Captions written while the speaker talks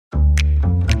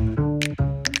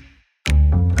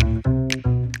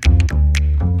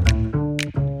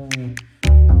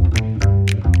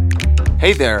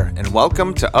Hey there, and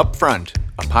welcome to Upfront,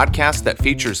 a podcast that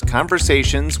features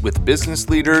conversations with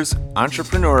business leaders,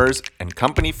 entrepreneurs, and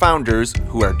company founders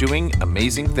who are doing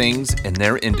amazing things in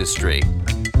their industry.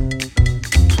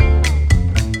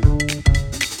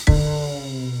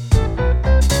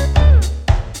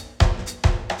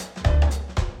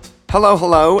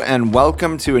 Hello, and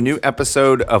welcome to a new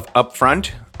episode of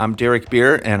Upfront. I'm Derek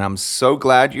Beer, and I'm so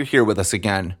glad you're here with us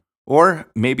again. Or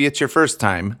maybe it's your first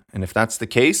time, and if that's the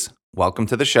case, welcome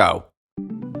to the show.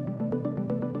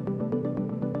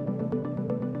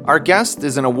 Our guest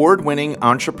is an award-winning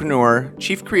entrepreneur,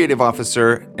 chief creative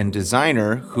officer, and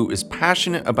designer who is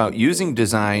passionate about using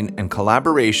design and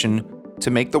collaboration to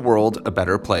make the world a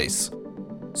better place.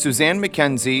 Suzanne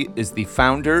McKenzie is the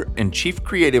founder and chief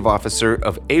creative officer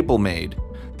of AbleMade,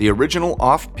 the original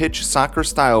off-pitch soccer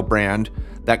style brand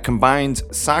that combines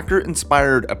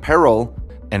soccer-inspired apparel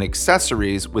and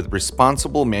accessories with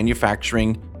responsible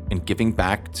manufacturing and giving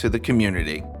back to the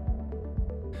community.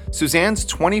 Suzanne's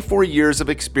 24 years of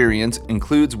experience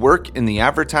includes work in the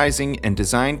advertising and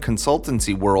design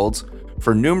consultancy worlds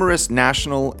for numerous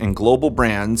national and global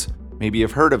brands. Maybe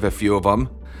you've heard of a few of them,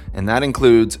 and that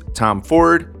includes Tom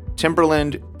Ford,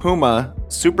 Timberland, Puma,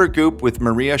 Supergoop with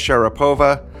Maria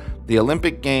Sharapova, the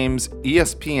Olympic Games,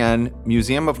 ESPN,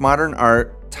 Museum of Modern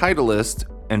Art, Titleist,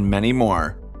 and many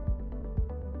more.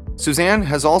 Suzanne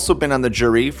has also been on the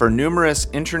jury for numerous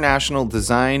international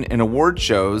design and award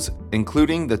shows,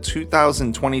 including the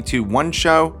 2022 One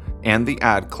Show and the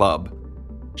Ad Club.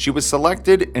 She was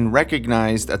selected and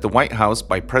recognized at the White House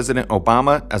by President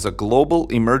Obama as a global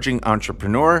emerging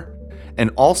entrepreneur, and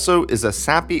also is a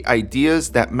SAPI Ideas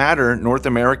That Matter North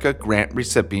America grant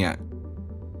recipient.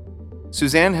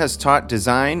 Suzanne has taught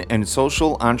design and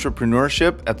social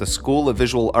entrepreneurship at the School of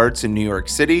Visual Arts in New York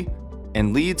City,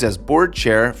 and leads as board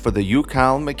chair for the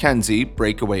UCal McKenzie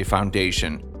Breakaway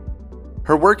Foundation.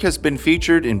 Her work has been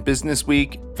featured in Business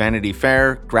Week, Vanity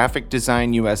Fair, Graphic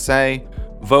Design USA,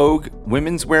 Vogue,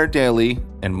 Women's Wear Daily,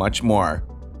 and much more.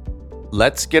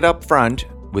 Let's get up front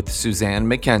with Suzanne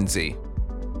McKenzie.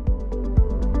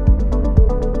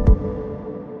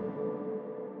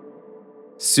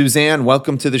 Suzanne,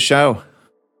 welcome to the show.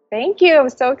 Thank you. I'm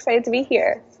so excited to be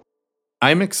here.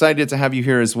 I'm excited to have you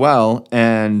here as well.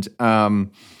 And,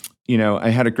 I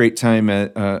had a great time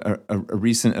at a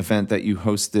recent event that you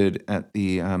hosted at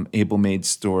the AbleMade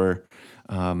store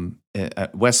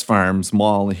at West Farms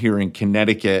Mall here in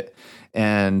Connecticut.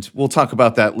 And we'll talk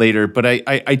about that later. But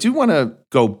I do want to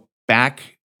go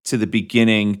back to the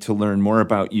beginning to learn more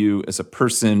about you as a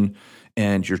person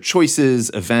and your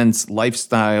choices, events,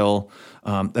 lifestyle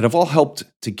that have all helped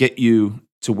to get you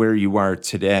to where you are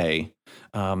today.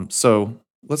 So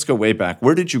let's go way back.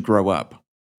 Where did you grow up?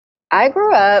 I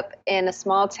grew up in a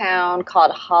small town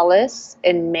called Hollis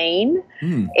in Maine,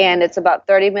 and it's about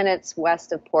 30 minutes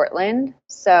west of Portland.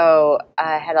 So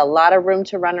I had a lot of room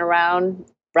to run around,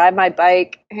 ride my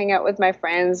bike, hang out with my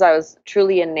friends. I was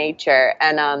truly in nature.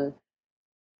 And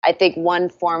I think one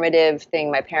formative thing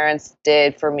my parents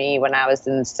did for me when I was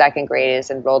in second grade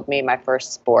is enrolled me in my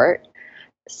first sport,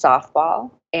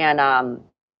 softball. And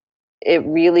it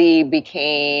really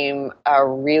became a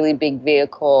really big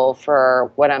vehicle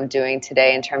for what I'm doing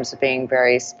today in terms of being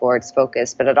very sports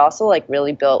focused, but it also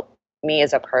really built me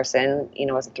as a person,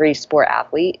 as a 3-sport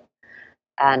athlete,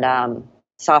 and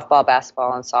softball,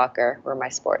 basketball, and soccer were my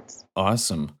sports.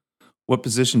 Awesome. What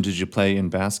position did you play in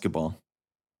basketball?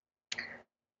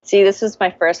 See, this was my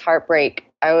first heartbreak.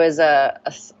 I was a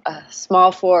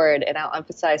small forward, and I'll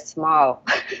emphasize small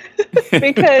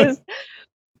because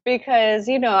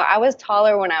I was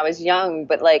taller when I was young,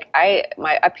 but I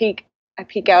peak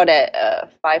out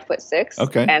at 5'6".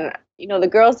 Okay. And the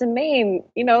girls in Maine,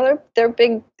 they're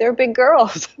big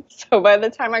girls. So by the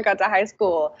time I got to high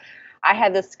school, I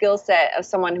had the skill set of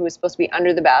someone who was supposed to be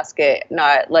under the basket,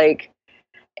 not like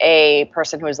a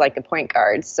person who was like the point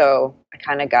guard. So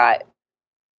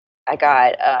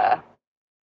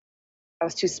I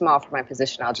was too small for my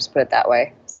position. I'll just put it that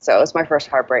way. So it was my first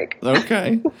heartbreak.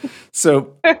 Okay.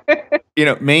 So,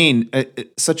 Maine,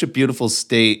 such a beautiful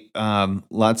state,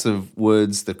 lots of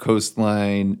woods, the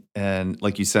coastline, and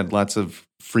like you said, lots of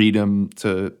freedom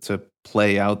to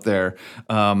play out there.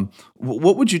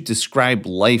 What would you describe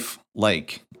life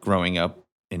like growing up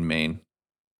in Maine?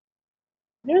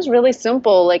 It was really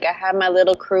simple. I had my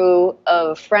little crew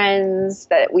of friends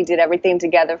that we did everything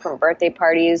together, from birthday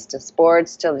parties to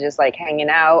sports to just hanging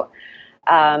out.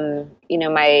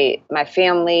 My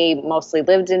family mostly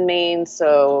lived in Maine,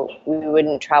 so we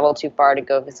wouldn't travel too far to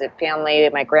go visit family.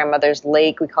 My grandmother's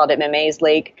lake, we called it Mamay's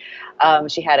Lake.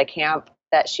 She had a camp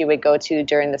that she would go to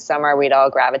during the summer. We'd all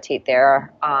gravitate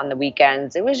there on the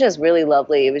weekends. It was just really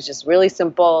lovely. It was just really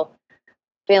simple,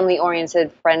 family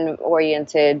oriented, friend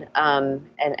oriented, and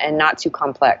not too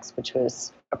complex, which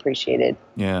was appreciated.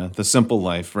 Yeah, the simple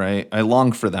life, right? I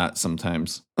long for that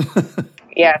sometimes.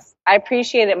 Yes, I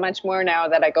appreciate it much more now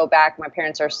that I go back. My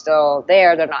parents are still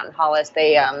there. They're not in Hollis.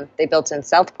 They built in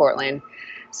South Portland,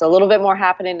 so a little bit more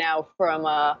happening now from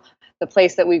the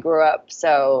place that we grew up.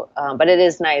 So, but it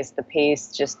is nice. The pace,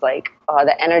 just like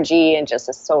the energy, and just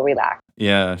is so relaxed.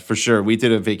 Yeah, for sure. We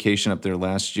did a vacation up there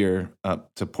last year,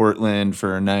 up to Portland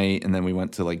for a night, and then we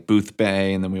went to like Booth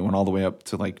Bay, and then we went all the way up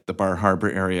to like the Bar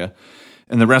Harbor area.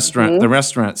 And the Hmm.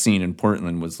 restaurant scene in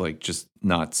Portland was like just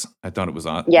nuts. I thought it was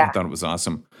I Yeah, thought it was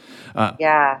awesome. Uh,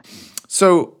 yeah.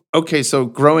 so okay, so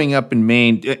growing up in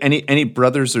Maine, any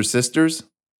brothers or sisters?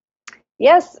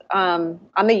 Yes, I'm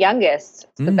the youngest.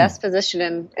 It's the Mm. best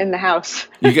position in the house.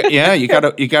 You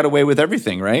got away with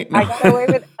everything, right? I No. got away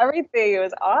with everything. It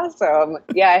was awesome.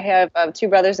 Yeah, I have two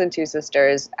brothers and two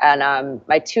sisters, and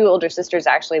my two older sisters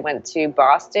actually went to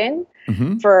Boston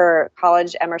Hmm. for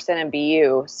college, Emerson and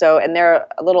BU. So, and they're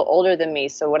a little older than me.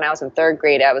 So when I was in third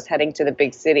grade, I was heading to the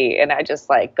big city, and I just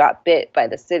like got bit by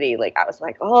the city. Like I was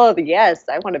like, oh yes,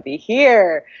 I want to be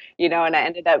here, And I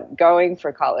ended up going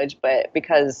for college, but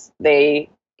because they,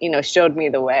 showed me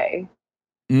the way.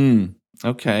 Mm.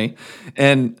 Okay.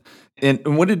 And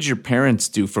and what did your parents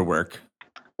do for work?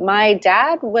 My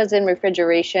dad was in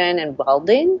refrigeration and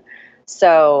welding.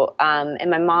 So, and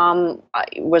my mom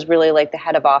was really like the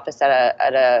head of office at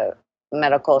a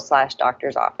medical slash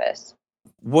doctor's office.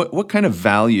 What kind of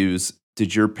values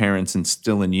did your parents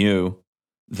instill in you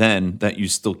then that you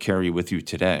still carry with you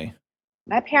today?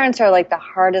 My parents are like the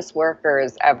hardest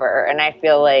workers ever. And I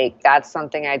feel like that's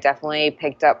something I definitely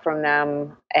picked up from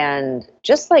them. And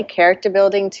just like character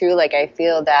building too. Like I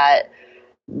feel that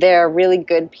they're really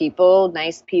good people,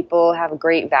 nice people, have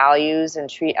great values, and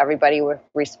treat everybody with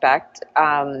respect.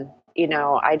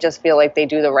 I just feel like they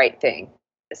do the right thing.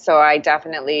 So I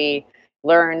definitely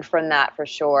learned from that for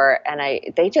sure. And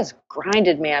they just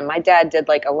grinded, man. My dad did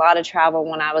like a lot of travel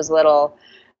when I was little,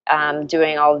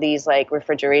 doing all of these like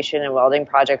refrigeration and welding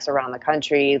projects around the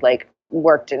country, like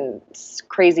worked in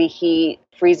crazy heat,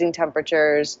 freezing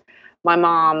temperatures. My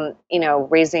mom,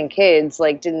 raising kids,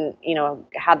 like didn't,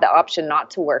 had the option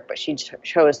not to work, but she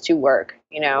chose to work,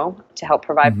 to help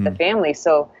provide for the Mhm. family.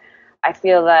 So I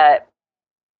feel that,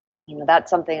 that's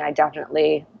something I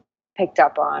definitely picked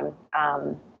up on,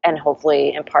 and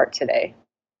hopefully impart today.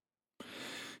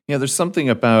 Yeah, there's something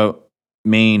about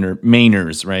Maine or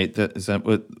Mainers, right? That is that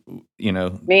what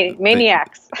the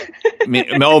Maniacs.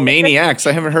 maniacs.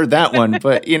 I haven't heard that one,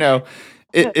 but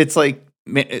it's like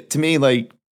to me,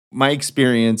 like my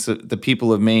experience, the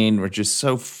people of Maine were just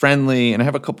so friendly, and I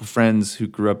have a couple friends who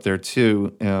grew up there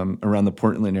too, around the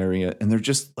Portland area, and they're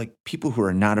just like people who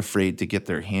are not afraid to get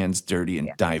their hands dirty Yeah. and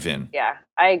dive in. Yeah,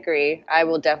 I agree. I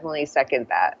will definitely second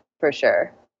that for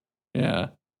sure. Yeah,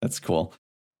 that's cool.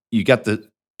 You got the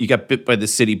you got bit by the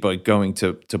city bug going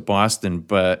to Boston,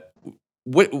 but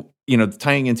what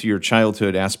tying into your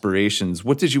childhood aspirations,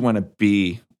 what did you want to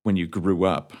be when you grew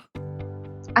up?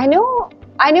 I know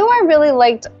I knew I really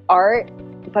liked art,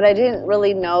 but I didn't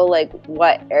really know like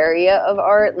what area of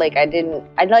art. Like I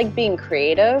like being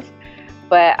creative,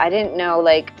 but I didn't know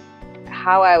like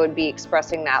how I would be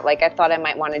expressing that. Like I thought I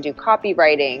might want to do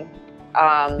copywriting.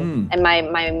 Hmm. And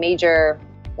my major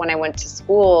when I went to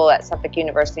school at Suffolk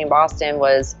University in Boston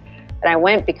was, and I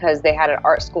went because they had an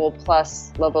art school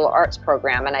plus liberal arts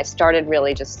program. And I started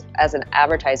really just as an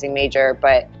advertising major,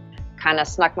 but kind of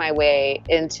snuck my way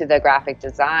into the graphic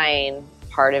design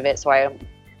part of it. So I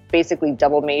basically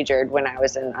double majored when I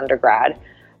was in undergrad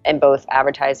in both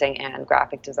advertising and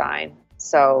graphic design.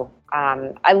 So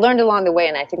I learned along the way,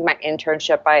 and I think my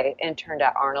internship, I interned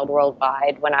at Arnold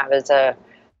Worldwide when I was a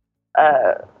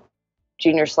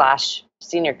junior slash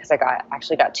senior because I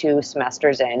actually got 2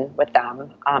 semesters in with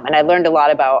them, and I learned a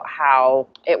lot about how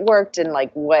it worked and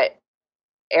like what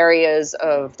areas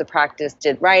of the practice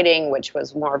did writing, which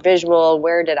was more visual.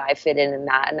 Where did I fit in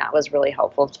that? And that was really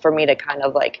helpful for me to kind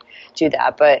of like do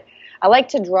that. But I like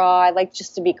to draw. I like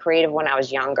just to be creative when I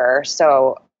was younger.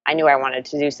 So I knew I wanted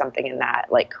to do something in that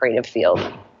like creative field.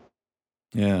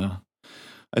 Yeah.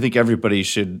 I think everybody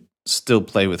should still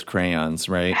play with crayons,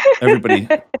 right? Everybody,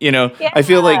 I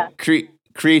feel Yeah, like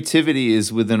creativity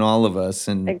is within all of us,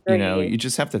 and agree. you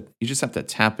just have to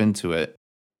tap into it.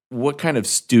 What kind of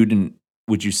student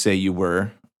would you say you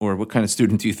were, or what kind of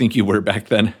student do you think you were back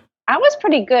then? I was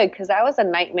pretty good because I was a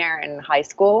nightmare in high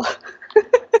school.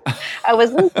 I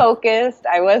wasn't focused.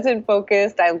 I wasn't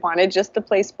focused. I wanted just to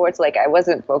play sports. Like I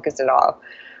wasn't focused at all.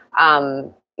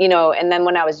 And then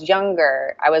when I was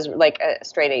younger, I was like a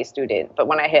straight A student. But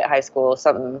when I hit high school,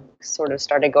 something sort of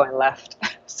started going left.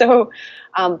 So,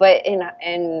 but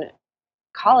in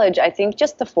college, I think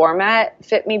just the format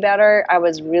fit me better. I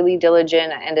was really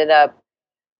diligent. I ended up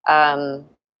um,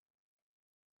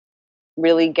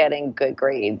 really getting good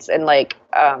grades and like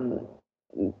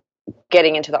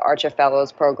getting into the Archer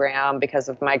Fellows program because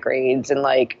of my grades and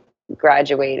like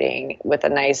graduating with a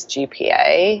nice GPA.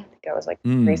 I think I was like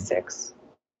 3.6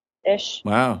 ish,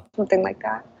 Wow. something like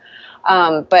that.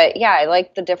 But yeah, I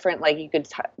like the different, like you could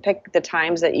pick the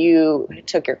times that you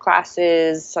took your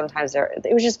classes. Sometimes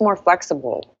it was just more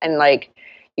flexible and like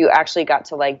you actually got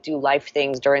to like do life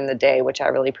things during the day, which I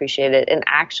really appreciated. And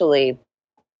actually,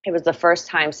 it was the first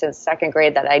time since second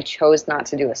grade that I chose not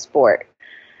to do a sport.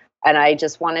 And I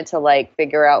just wanted to like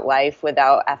figure out life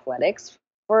without athletics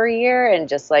for a year and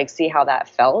just like see how that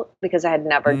felt because I had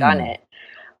never done it.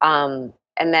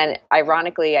 And then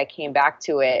ironically, I came back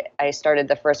to it. I started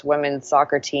the first women's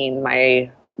soccer team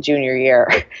my junior year.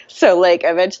 So like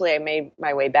eventually I made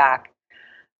my way back.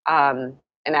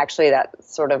 And actually that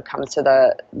sort of comes to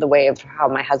the way of how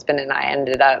my husband and I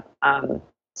ended up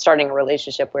starting a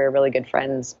relationship. We were really good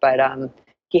friends, but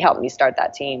he helped me start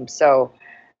that team. So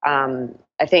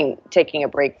I think taking a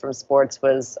break from sports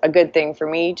was a good thing for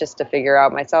me just to figure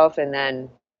out myself, and then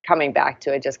coming back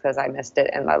to it just because I missed it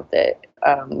and loved it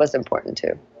was important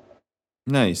too.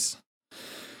 Nice.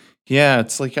 Yeah,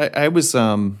 it's like I was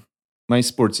my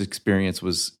sports experience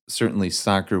was certainly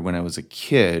soccer when I was a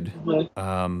kid.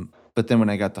 Mhm. But then when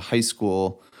I got to high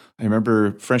school, I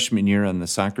remember freshman year on the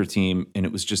soccer team and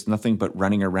it was just nothing but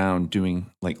running around doing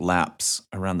like laps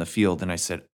around the field. And I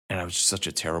said, and I was just such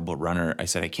a terrible runner. I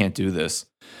said, I can't do this.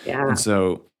 And Yeah,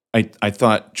 so I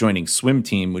thought joining swim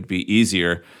team would be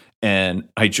easier. And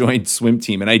I joined swim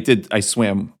team and I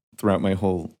swam throughout my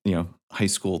whole, high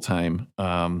school time as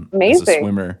a amazing.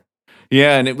 swimmer.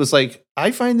 Yeah, and it was like,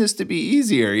 I find this to be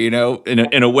easier, in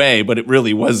a way, but it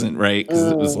really wasn't, right?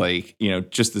 Because it was Mm, like,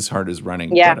 just as hard as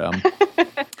running. yeah,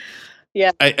 But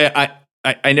yeah,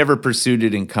 I never pursued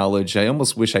it in college. I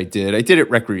almost wish I did. I did it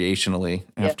recreationally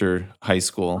yeah. after high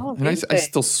school, Oh, and I amazing.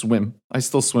 still swim. I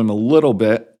still swim a little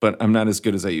bit, but I'm not as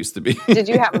good as I used to be. Did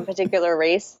you have a particular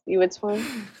race you would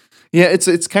swim? Yeah,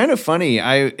 it's kind of funny.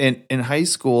 In high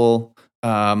school,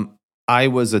 I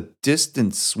was a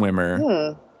distance swimmer,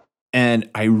 Hmm. and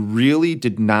I really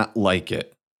did not like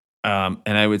it. And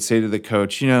I would say to the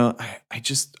coach,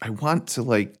 I want to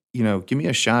like, give me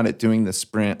a shot at doing the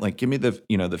sprint. Like, give me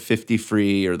the 50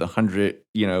 free or the 100,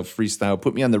 freestyle.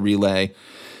 Put me on the relay.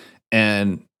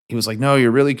 And he was like, no,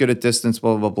 you're really good at distance,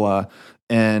 blah, blah, blah.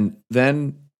 And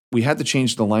then we had to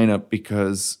change the lineup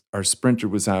because our sprinter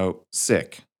was out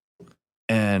sick.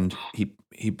 And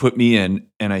he put me in,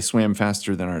 and I swam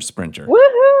faster than our sprinter.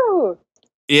 Woohoo!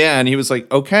 Yeah, and he was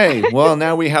like, "Okay, well,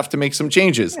 now we have to make some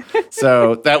changes."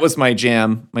 So that was my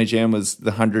jam. My jam was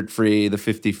the 100 free, the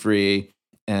 50 free,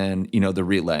 and the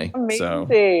relay. So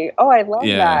Amazing. Oh, I love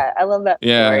yeah, that. I love that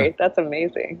yeah, story. That's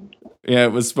amazing. yeah.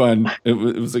 It was fun. It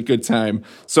was a good time.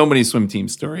 So many swim team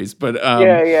stories. But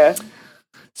Yeah, yeah.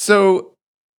 so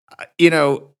you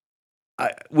know,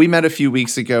 we met a few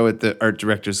weeks ago at the Art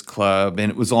Directors Club,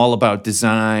 and it was all about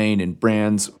design and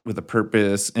brands with a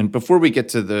purpose. And before we get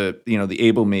to the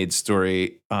Able Made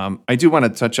story, I do want to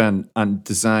touch on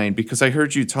design because I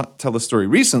heard you tell a story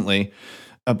recently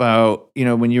about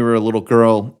when you were a little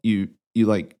girl, you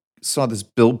like saw this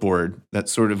billboard that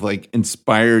sort of like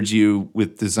inspired you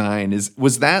with design.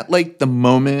 Was that like the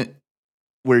moment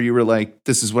where you were like,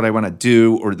 this is what I want to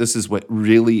do, or this is what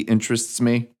really interests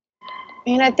me?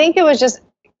 And I think it was just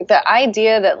the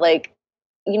idea that, like,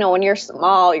 when you're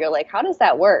small, you're like, how does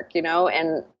that work?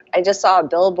 And I just saw a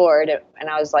billboard and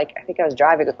I was like, I think I was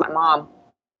driving with my mom.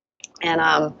 And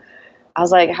I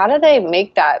was like, how do they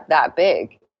make that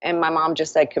big? And my mom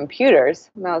just said computers.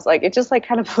 And I was like, it just like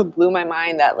kind of blew my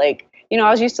mind that, like, I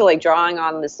was used to like drawing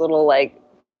on this little like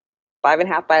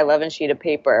 5.5 by 11 sheet of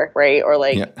paper, right? Or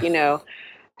like, Yeah,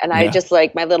 and I yeah. just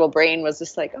like, my little brain was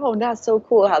just like, oh, that's so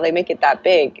cool how they make it that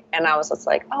big. And I was just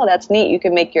like, oh, that's neat. You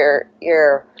can make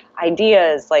your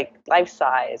ideas like life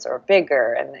size or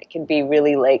bigger, and it can be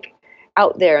really like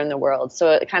out there in the world.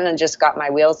 So it kind of just got my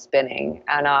wheels spinning,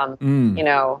 and you Mm.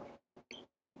 know,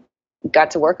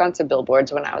 got to work on some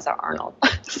billboards when I was at Arnold.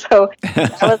 So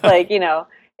that was like, it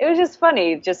was just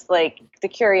funny, just like the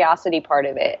curiosity part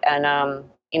of it, and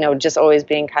just always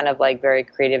being kind of like very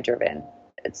creative driven.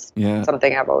 It's Yeah,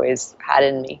 something I've always had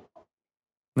in me.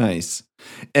 nice.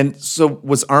 And so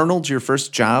was Arnold your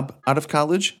first job out of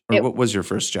college, or It what was your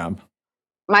first job?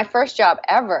 My first job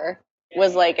ever.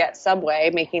 was like at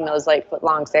Subway making those like foot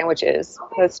long sandwiches.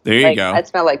 It's There you like go. I'd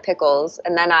smell like pickles.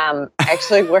 And then I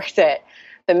actually worked at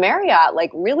the Marriott,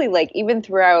 like really like even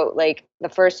throughout like the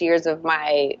first years of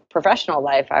my professional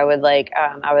life, I would like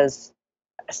I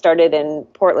started in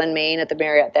Portland, Maine at the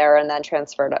Marriott there, and then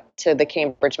transferred up to the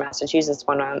Cambridge, Massachusetts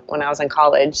when I was in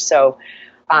college. So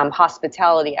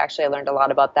hospitality, actually, I learned a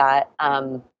lot about that.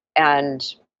 And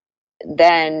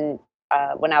then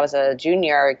when I was a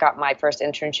junior, I got my first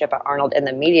internship at Arnold in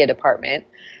the media department,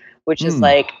 which is Mm.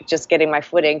 like just getting my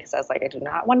footing because I was like, I do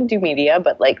not want to do media,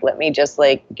 but like let me just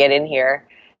like get in here.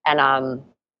 And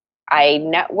I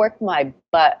networked my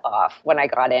butt off when I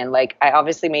got in. Like I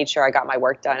obviously made sure I got my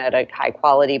work done at a high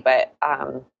quality, but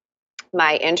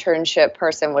my internship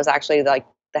person was actually like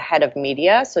the head of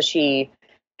media, so she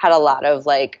had a lot of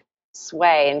like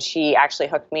sway, and she actually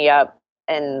hooked me up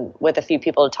and with a few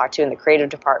people to talk to in the creative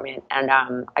department. And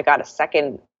I got a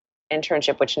second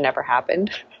internship, which never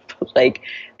happened. Like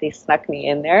they snuck me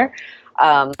in there,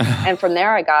 and from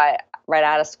there I got right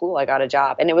out of school. I got a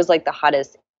job, and it was like the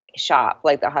hottest shop,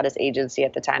 like the hottest agency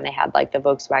at the time. They had like the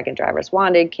Volkswagen Drivers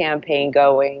Wanted campaign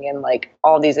going, and like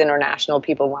all these international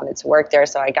people wanted to work there.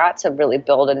 So I got to really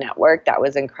build a network that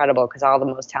was incredible because all the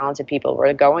most talented people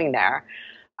were going there.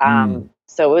 Mm.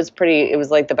 So it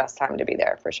was like the best time to be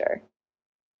there for sure.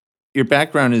 Your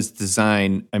background is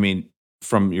design. I mean,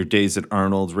 from your days at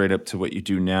Arnold right up to what you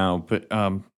do now. But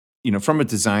from a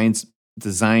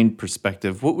design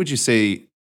perspective, what would you say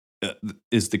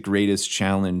is the greatest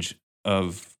challenge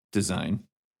of design?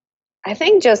 I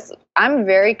think just I'm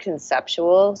very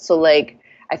conceptual. So like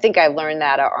I think I learned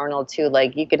that at Arnold too.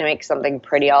 Like you can make something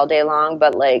pretty all day long,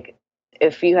 but like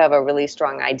if you have a really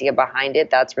strong idea behind it,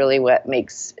 that's really what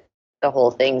makes the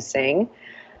whole thing sing.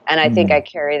 And I think I Mm.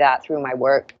 carry that through my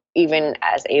work, even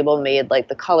as Able made, like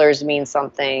the colors mean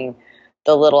something,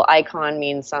 the little icon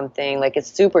means something. Like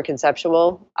it's super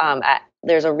conceptual.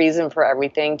 There's a reason for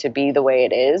everything to be the way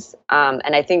it is.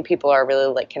 And I think people are really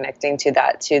like connecting to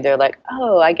that too. They're like,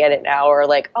 oh, I get it now. Or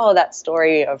like, oh, that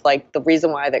story of like the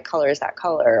reason why that color is that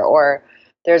color. Or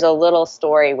there's a little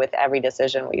story with every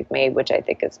decision we've made, which I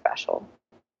think is special.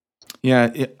 Yeah,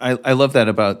 I love that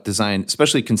about design,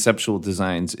 especially conceptual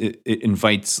designs. It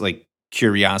invites like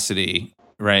curiosity,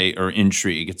 right, or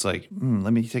intrigue. It's like,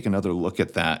 let me take another look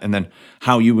at that, and then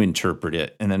how you interpret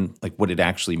it, and then like what it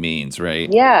actually means,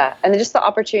 right? Yeah, and then just the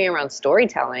opportunity around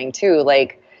storytelling too.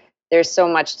 Like, there's so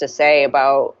much to say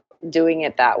about doing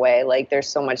it that way. Like, there's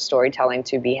so much storytelling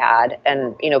to be had,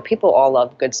 and people all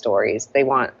love good stories. They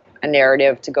want a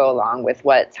narrative to go along with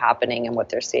what's happening and what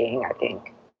they're seeing, I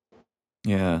think.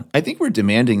 Yeah, I think we're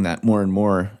demanding that more and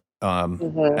more Hmm.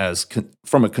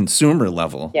 from a consumer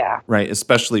level, Yeah. right?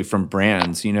 Especially from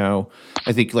brands.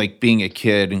 I think like being a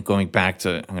kid and going back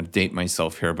to, I'm going to date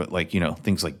myself here, but like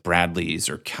things like Bradley's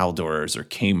or Caldor's or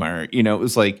Kmart. It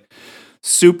was like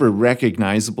super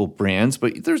recognizable brands,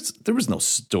 but there was no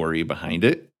story behind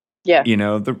it. Yeah.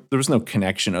 There was no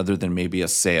connection other than maybe a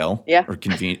sale Yeah. or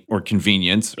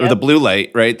convenience or the Yep. blue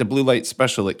light, right? The blue light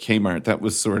special at Kmart, that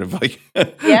was sort of like a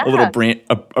little Yeah.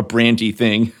 a brandy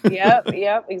thing. Yep,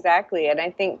 yep, exactly. And I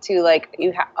think too, like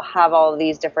you have all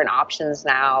these different options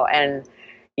now, and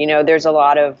there's a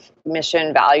lot of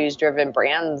mission values driven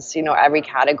brands. Every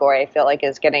category I feel like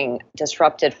is getting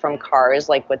disrupted from cars,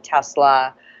 like with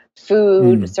Tesla,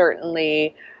 food Mm,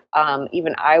 certainly,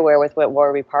 even eyewear with what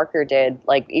Warby Parker did,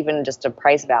 like even just a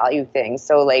price value thing.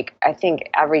 So like I think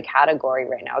every category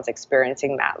right now is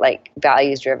experiencing that like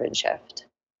values driven shift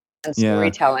and yeah,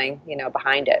 storytelling,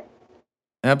 behind it.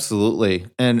 absolutely.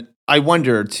 And I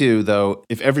wonder too, though,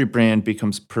 if every brand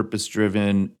becomes purpose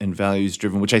driven and values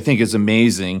driven, which I think is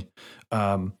amazing.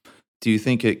 Um, do you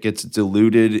think it gets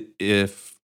diluted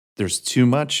if there's too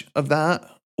much of that?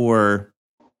 Or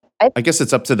I I guess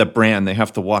it's up to the brand. They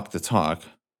have to walk the talk.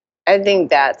 I think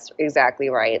that's exactly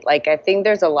right. Like, I think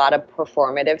there's a lot of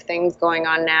performative things going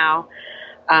on now,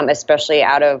 especially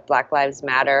out of Black Lives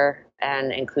Matter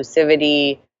and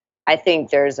inclusivity. I think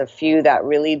there's a few that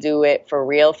really do it for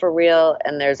real,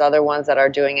 and there's other ones that are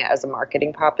doing it as a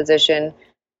marketing proposition.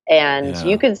 And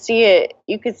you Yeah. could see it.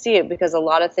 You could see it because a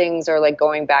lot of things are like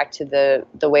going back to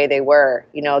the way they were.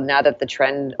 Now that the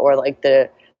trend or like the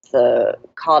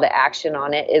call to action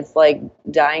on it is like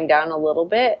dying down a little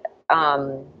bit.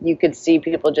 You could see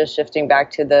people just shifting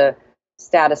back to the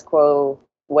status quo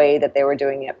way that they were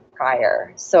doing it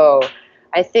prior. So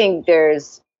I think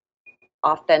there's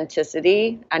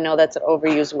authenticity. I know that's an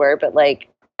overused word, but like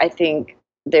I think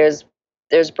there's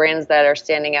there's brands that are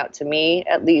standing out to me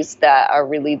at least that are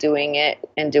really doing it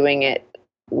and doing it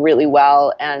really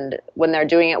well. And when they're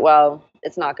doing it well,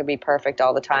 it's not going to be perfect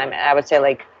all the time. And I would say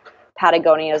like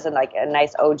Patagonia is like a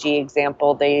nice OG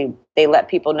example. They let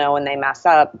people know when they mess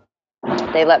up.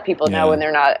 They let people know Yeah. when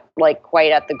they're not like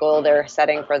quite at the goal they're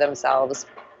setting for themselves.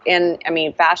 And I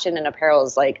mean, fashion and apparel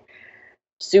is like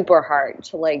super hard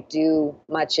to like do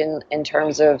much in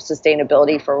terms of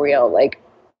sustainability for real. Like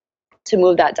to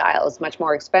move that dial is much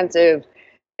more expensive.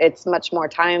 It's much more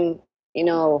time,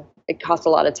 it costs a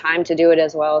lot of time to do it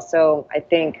as well. So I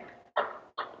think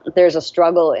there's a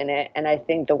struggle in it. And I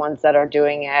think the ones that are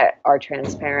doing it are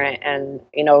transparent and,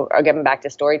 are getting back to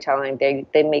storytelling.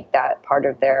 They make that part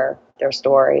of their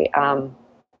story.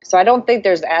 So I don't think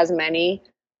there's as many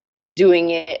doing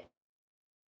it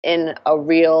in a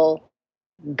real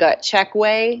gut check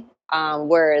way.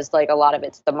 Whereas like a lot of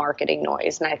it's the marketing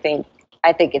noise. And I think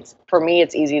it's, for me,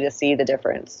 it's easy to see the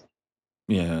difference.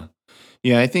 Yeah.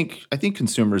 Yeah, I think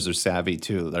consumers are savvy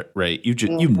too, right? You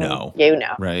Hmm. know,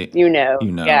 right? You Yeah,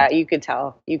 know. you could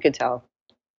tell.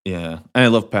 Yeah. And I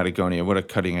love Patagonia. What a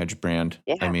cutting edge brand.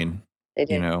 I Yeah, mean, they you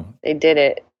did. know, They did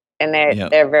it. And yeah.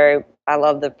 they're very, I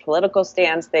love the political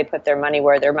stance. They put their money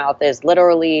where their mouth is,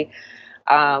 literally.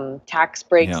 Tax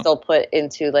breaks Yeah. they'll put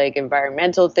into like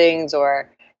environmental things, or,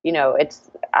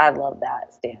 I love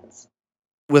that stance.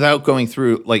 Without going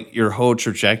through like your whole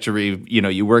trajectory,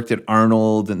 you worked at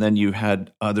Arnold and then you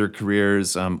had other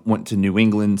careers, went to New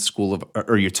England School of,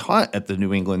 or you taught at the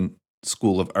New England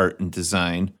School of Art and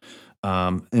Design.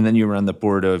 And then you were on the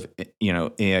board of,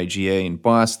 AIGA in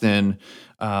Boston.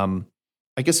 Um,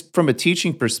 I guess from a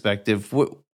teaching perspective,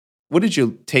 what did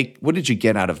you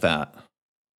get out of that?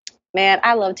 Man,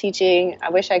 I love teaching.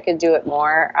 I wish I could do it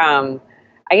more.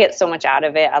 I get so much out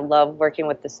of it. I love working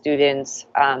with the students.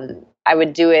 I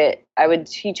would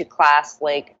teach a class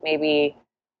like maybe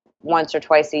once or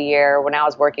twice a year. When I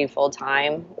was working full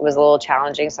time, it was a little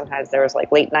challenging. Sometimes there was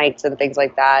like late nights and things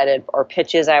like that, or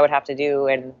pitches I would have to do.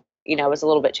 And, it was a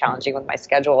little bit challenging with my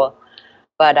schedule.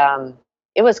 But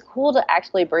it was cool to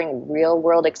actually bring real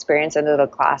world experience into the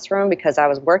classroom because I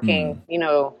was working,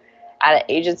 Hmm. at an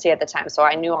agency at the time. So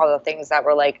I knew all the things that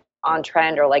were like on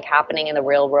trend or like happening in the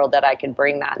real world that I could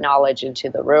bring that knowledge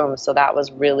into the room. So that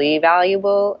was really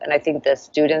valuable. And I think the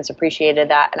students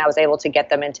appreciated that. And I was able to get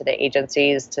them into the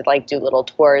agencies to like do little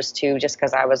tours too, just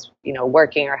because I was,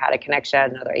 working or had a connection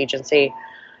at another agency.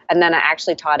 And then I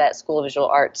actually taught at School of Visual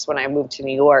Arts when I moved to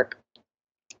New York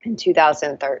in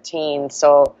 2013.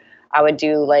 So I would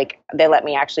do like, they let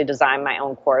me actually design my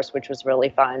own course, which was really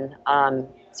fun.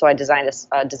 So I designed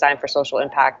a design for social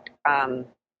impact,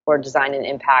 or design and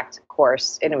impact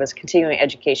course, and it was continuing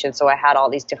education. So I had all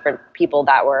these different people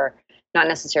that were not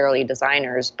necessarily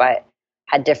designers, but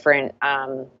had different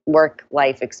work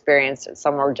life experience.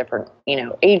 Some were different,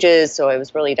 ages. So it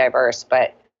was really diverse,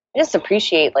 but I just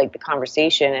appreciate like the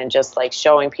conversation and just like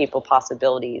showing people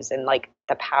possibilities and like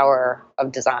the power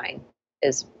of design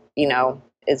is,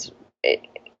 is it,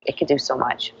 it could do so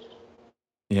much.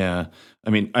 Yeah. I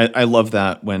mean, I love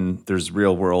that when there's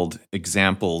real world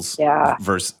examples Yeah.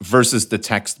 versus the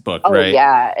textbook, Oh right?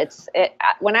 yeah.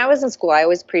 When I was in school, I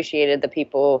always appreciated the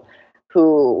people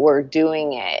who were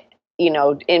doing it,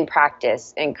 in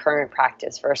practice, in current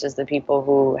practice versus the people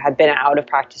who had been out of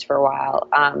practice for a while.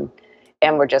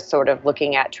 And were just sort of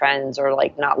looking at trends or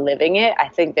like not living it. I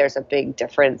think there's a big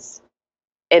difference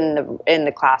in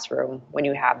the classroom when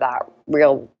you have that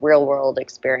real world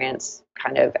experience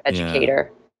kind of Yeah.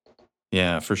 educator.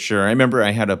 Yeah, for sure. I remember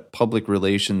I had a public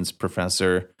relations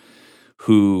professor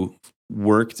who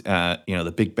worked at,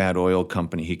 the big bad oil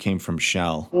company. He came from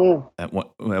Shell. Mm.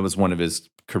 That was one of his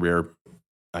career,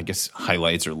 I guess,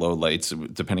 highlights or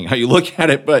lowlights, depending how you look at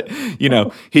it. But,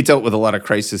 he dealt with a lot of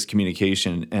crisis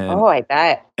communication. Oh, I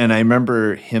bet. And I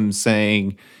remember him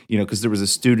saying, because there was a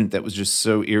student that was just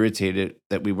so irritated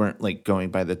that we weren't like going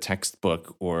by the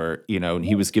textbook or, and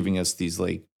he was giving us these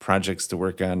like projects to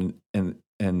work on.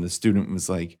 And the student was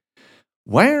like,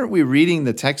 why aren't we reading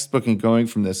the textbook and going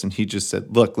from this? And he just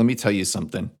said, look, let me tell you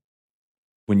something.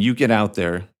 When you get out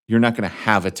there, you're not going to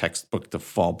have a textbook to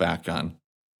fall back on.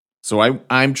 So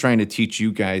I'm trying to teach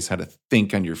you guys how to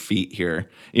think on your feet here.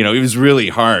 It was really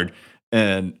hard.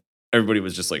 And everybody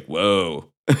was just like, whoa.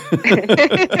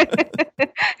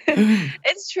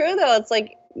 It's true though. It's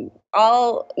like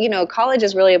college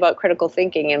is really about critical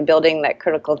thinking and building that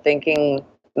critical thinking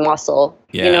muscle.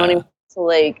 You know what I mean? Yeah. So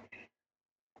like,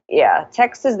 yeah,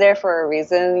 text is there for a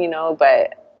reason,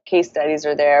 but case studies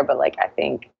are there. But like, I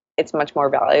think it's much more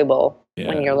valuable when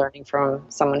Yeah. you're learning from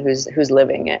someone who's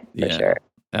living it for Yeah. sure.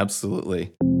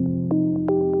 Absolutely.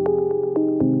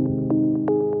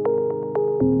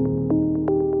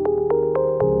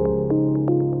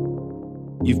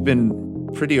 You've been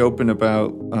pretty open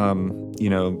about,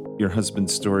 your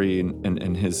husband's story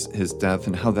and his death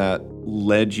and how that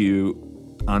led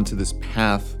you onto this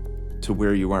path to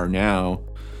where you are now.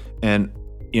 And,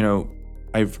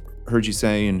 I've heard you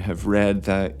say and have read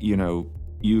that,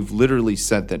 you've literally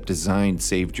said that design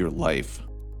saved your life.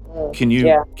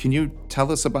 Yeah. Can you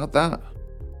tell us about that?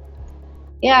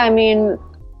 Yeah, I mean,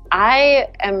 I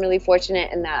am really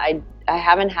fortunate in that I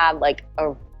haven't had like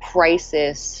a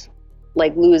crisis,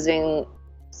 like losing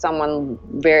someone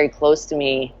very close to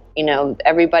me.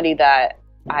 Everybody that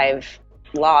I've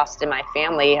lost in my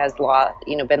family has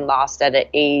been lost at an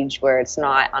age where it's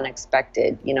not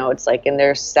unexpected. It's like in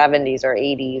their 70s or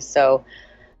 80s. So,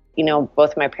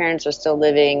 both my parents are still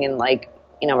living, and like,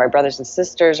 my brothers and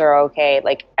sisters are okay.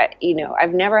 Like,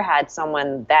 I've never had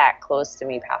someone that close to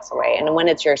me pass away. And when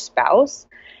it's your spouse,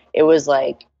 it was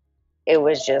like, it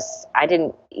was just, I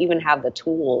didn't even have the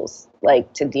tools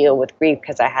like to deal with grief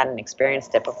because I hadn't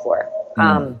experienced it before.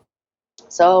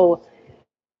 So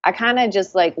I kind of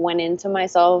just like went into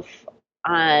myself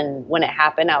on when it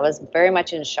happened. I was very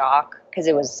much in shock because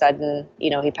it was sudden.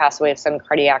 He passed away of sudden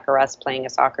cardiac arrest playing a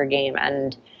soccer game.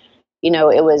 And,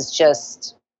 it was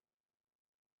just,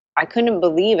 I couldn't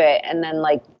believe it. And then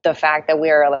like the fact that we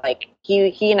were like,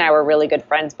 he and I were really good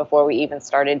friends before we even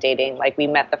started dating. Like we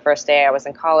met the first day I was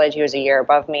in college. He was a year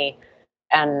above me,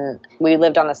 and we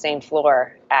lived on the same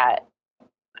floor at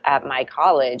my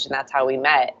college, and that's how we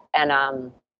met.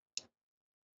 And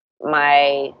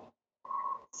my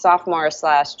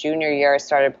sophomore/junior year, I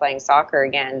started playing soccer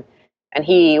again. And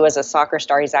he was a soccer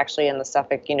star. He's actually in the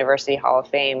Suffolk University Hall of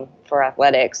Fame for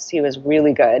athletics. He was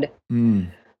really good.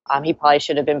 He probably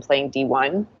should have been playing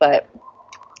D1, but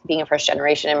being a first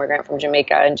generation immigrant from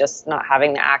Jamaica and just not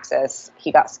having the access,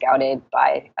 he got scouted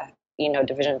by,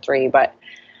 Division III. But,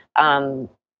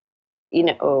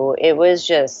 it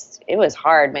was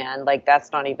hard, man. Like,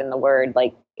 that's not even the word.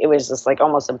 Like, it was just like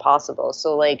almost impossible.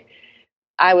 So like,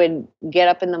 I would get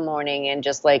up in the morning and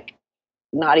just like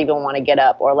not even want to get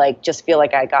up, or like just feel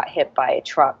like I got hit by a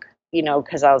truck,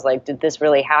 because I was like, did this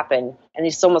really happen? And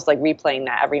it's almost like replaying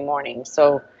that every morning.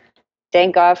 So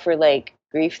thank God for like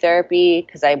grief therapy,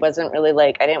 because I wasn't really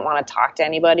like, I didn't want to talk to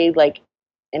anybody like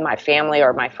in my family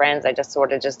or my friends. I just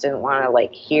sort of just didn't want to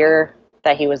like hear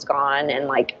that he was gone. And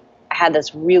like I had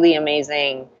this really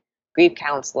amazing grief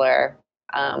counselor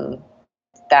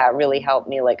that really helped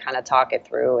me like kind of talk it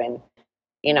through and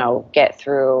get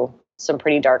through some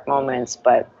pretty dark moments.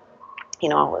 But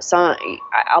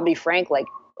I'll be frank, like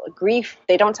grief,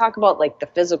 they don't talk about like the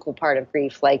physical part of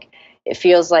grief. Like it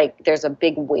feels like there's a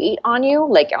big weight on you,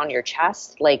 like on your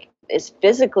chest. Like it's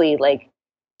physically like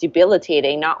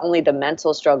debilitating, not only the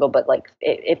mental struggle, but like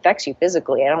it affects you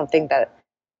physically. I don't think that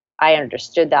I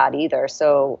understood that either.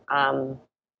 So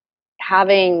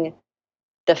having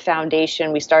the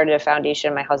foundation, we started a foundation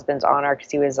in my husband's honor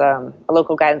because he was a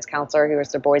local guidance counselor. He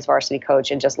was the boys varsity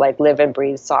coach and just like live and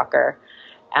breathe soccer,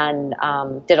 and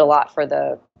did a lot for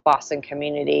the Boston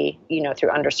community, through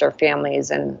underserved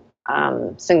families and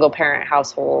single parent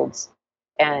households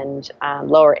and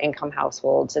lower income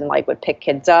households, and like would pick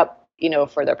kids up,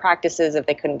 for their practices. If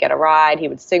they couldn't get a ride, he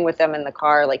would sing with them in the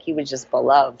car. Like he was just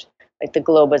beloved. Like the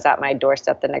Globe was at my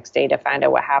doorstep the next day to find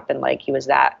out what happened. Like he was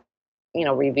that,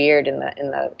 revered in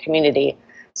the community.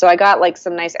 So I got like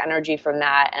some nice energy from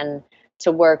that, and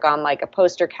to work on like a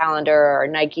poster calendar or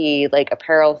Nike like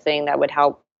apparel thing that would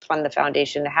help fund the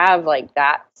foundation, to have like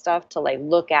that stuff to like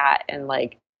look at and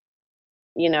like,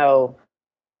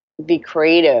 be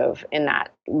creative in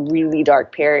that really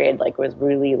dark period, like was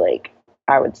really like,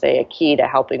 I would say a key to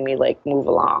helping me like move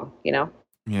along.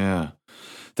 Yeah.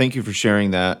 Thank you for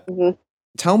sharing that. Mm-hmm.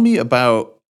 Tell me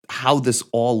about how this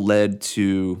all led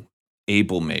to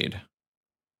Able Made.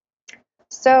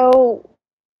 So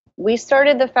we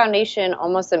started the foundation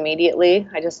almost immediately.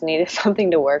 I just needed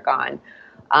something to work on.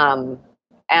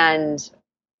 And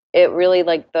it really,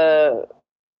 like, the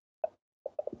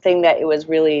thing that it was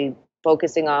really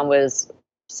focusing on was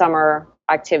summer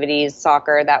activities,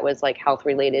 soccer, that was like health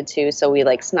related too. So we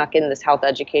like snuck in this health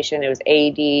education. It was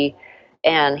AED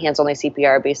and hands only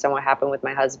CPR based on what happened with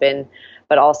my husband,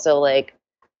 but also like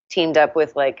teamed up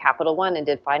with like Capital One and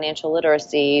did financial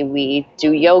literacy. We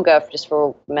do yoga just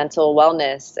for mental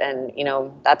wellness, and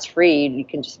that's free. You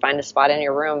can just find a spot in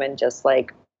your room and just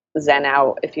like zen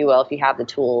out, if you will, if you have the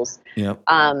tools. Yep.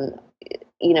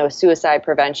 Suicide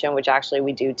prevention, which actually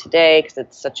we do today because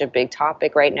it's such a big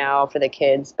topic right now for the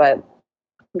kids, but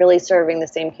really serving the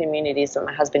same communities that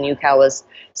my husband Yucal was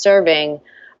serving,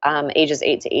 ages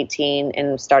 8 to 18,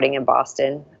 and starting in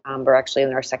Boston. We're actually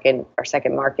in our second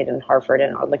market in Hartford,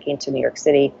 and are looking to New York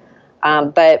City.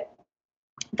 But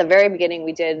at the very beginning,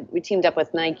 we teamed up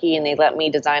with Nike, and they let me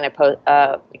design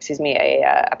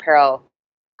a apparel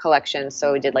collection.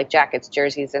 So we did like jackets,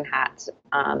 jerseys, and hats,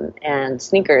 and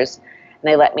sneakers.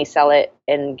 And they let me sell it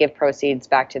and give proceeds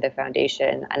back to the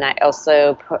foundation. And I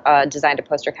also designed a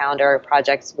poster calendar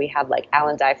projects. We had like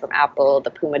Alan Dye from Apple, the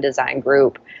Puma Design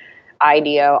Group,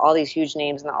 IDEO, all these huge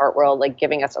names in the art world, like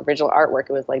giving us original artwork.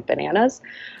 It was like bananas.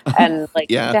 And like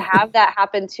Yeah. to have that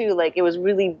happen too, like it was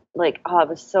really like, oh, it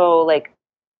was so like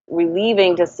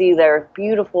relieving to see their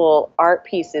beautiful art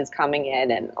pieces coming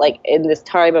in, and like in this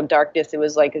time of darkness it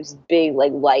was like this big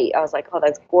like light. I was like, oh,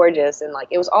 that's gorgeous. And like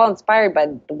it was all inspired by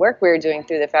the work we were doing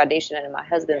through the foundation and my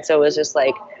husband, so it was just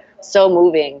like so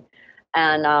moving.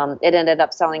 And it ended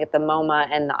up selling at the MoMA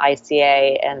and the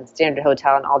ICA and Standard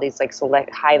Hotel and all these like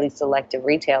highly selective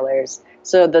retailers.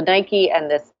 So the Nike and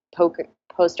this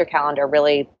poster calendar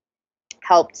really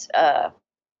helped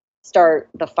start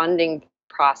the funding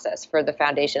process for the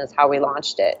foundation, is how we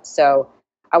launched it. So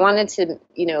I wanted to,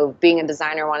 being a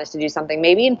designer, wanted to do something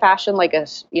maybe in fashion, like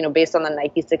based on the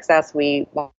Nike success, we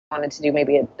wanted to do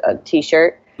maybe a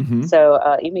t-shirt. Mm-hmm.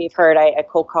 So you may have heard, I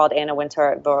cold called Anna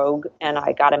Wintour at Vogue, and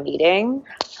I got a meeting,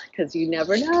 because you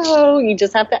never know. You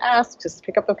just have to ask, just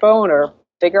pick up the phone or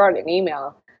figure out an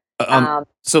email.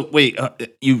 So wait,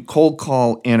 you cold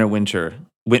call Anna Wintour,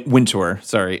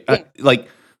 sorry. Yeah.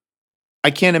 I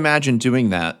can't imagine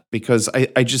doing that, because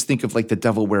I just think of like The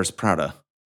Devil Wears Prada.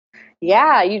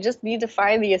 Yeah, you just need to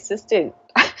find the assistant.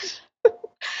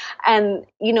 And,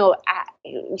 you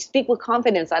speak with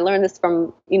confidence. I learned this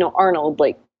from, Arnold,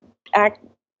 like act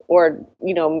or,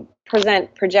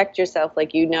 project yourself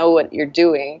like you know what you're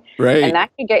doing. Right. And that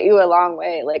can get you a long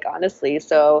way, like honestly.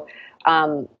 So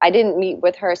I didn't meet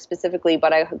with her specifically,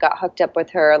 but I got hooked up with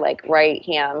her, like Wright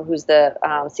Ham, who's the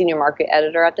senior market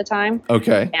editor at the time.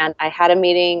 Okay. And I had a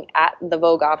meeting at the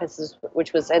Vogue offices,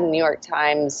 which was in New York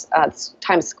Times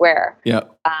Square. Yeah.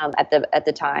 At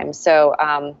the time. So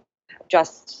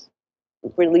dressed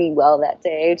really well that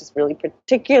day, just really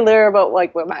particular about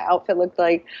like what my outfit looked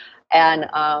like. And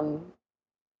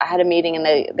I had a meeting, and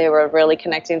they were really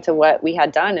connecting to what we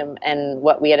had done and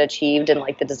what we had achieved, and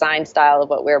like the design style of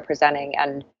what we were presenting.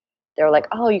 And they were like,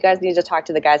 oh, you guys need to talk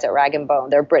to the guys at Rag & Bone.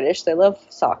 They're British. They love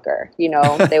soccer. They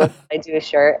do a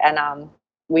shirt. And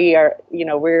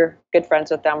we're good friends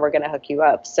with them. We're going to hook you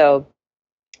up. So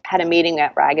had a meeting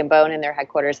at Rag & Bone in their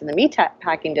headquarters in the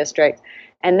meatpacking district.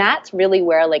 And that's really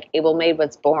where like Able Made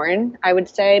was born, I would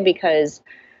say, because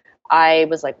I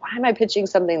was like, why am I pitching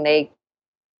something they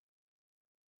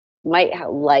might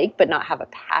like but not have a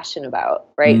passion about,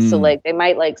 right? So like they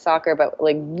might like soccer but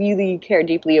like really care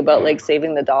deeply about like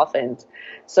saving the dolphins.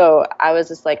 So I was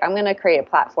just like, I'm going to create a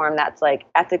platform that's like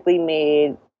ethically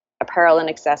made apparel and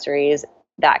accessories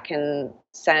that can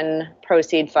send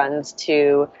proceed funds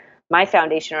to my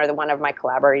foundation or the one of my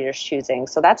collaborators choosing.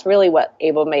 So that's really what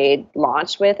Able Made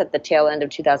launched with at the tail end of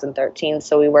 2013.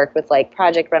 So we worked with like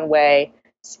Project Runway,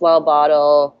 Swell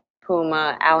Bottle,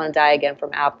 Puma, Alan Dye again from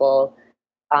Apple,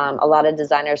 a lot of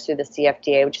designers through the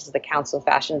CFDA, which is the Council of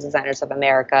Fashion Designers of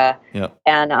America. Yep.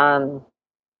 And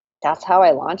that's how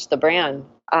I launched the brand,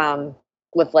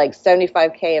 with like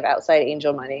 $75K of outside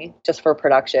angel money just for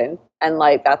production. And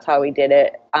like, that's how we did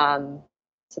it.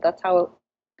 So that's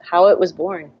how it was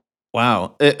born.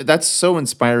 Wow. That's so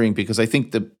inspiring, because I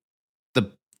think the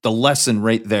lesson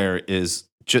right there is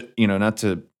just, not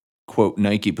to quote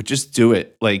Nike, but just do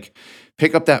it. Like,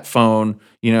 pick up that phone,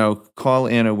 call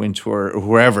Anna Wintour or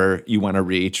whoever you want to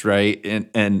reach, right?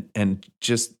 And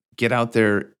just get out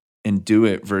there and do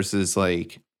it, versus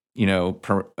like,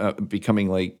 becoming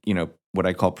like, what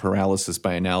I call paralysis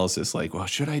by analysis. Like, well,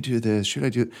 should I do this? Should I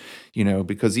do,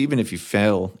 because even if you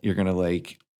fail, you're going to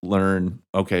like learn,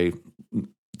 okay,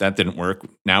 that didn't work.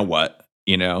 Now what?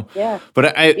 Yeah.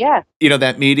 But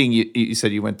that meeting you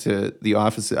said you went to the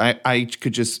office. I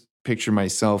could just picture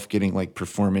myself getting like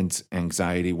performance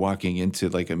anxiety walking into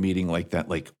like a meeting like that.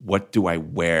 Like, what do I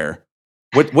wear?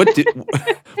 What did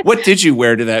what did you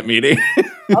wear to that meeting?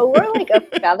 I wore like a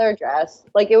feather dress.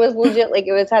 Like it was legit. Like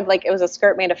it was a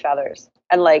skirt made of feathers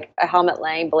and like a helmet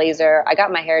laying blazer. I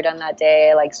got my hair done that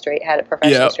day, like straight, had a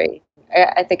professional straight.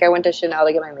 I think I went to Chanel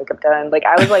to get my makeup done. Like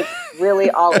I was like really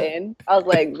all in. I was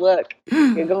like, look,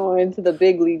 you're going into the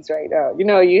big leagues right now.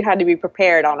 You had to be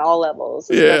prepared on all levels,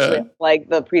 especially like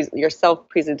your self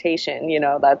presentation.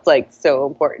 That's like so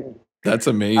important. That's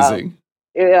amazing.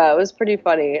 Yeah, it was pretty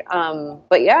funny.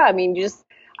 But yeah, I mean,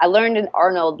 I learned in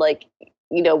Arnold, like,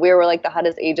 we were like the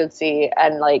hottest agency,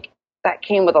 and like that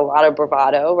came with a lot of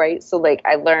bravado, right? So like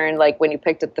I learned, like when you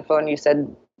picked up the phone, you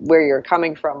said where you're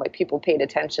coming from, like people paid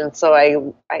attention. So I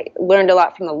learned a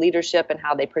lot from the leadership and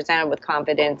how they presented with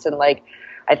confidence, and like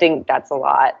I think that's a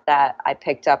lot that I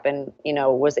picked up and,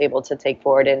 was able to take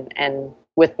forward and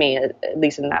with me, at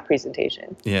least in that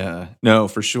presentation. Yeah, no,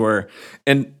 for sure.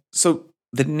 And so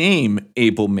the name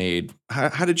Able Made,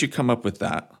 how did you come up with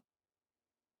that?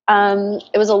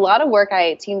 It was a lot of work.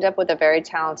 I teamed up with a very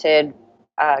talented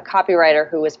copywriter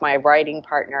who was my writing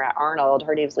partner at Arnold.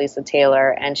 Her name's Lisa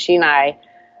Taylor, and she and I,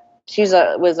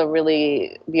 was a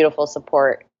really beautiful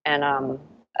support. And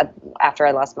after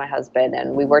I lost my husband,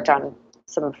 and we worked on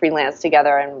some freelance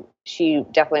together, and she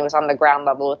definitely was on the ground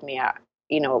level with me at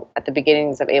the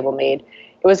beginnings of Able Made.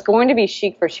 It was going to be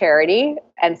Chic for Charity,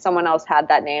 and someone else had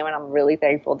that name, and I'm really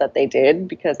thankful that they did,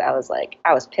 because I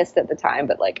was pissed at the time,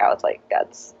 but I was like,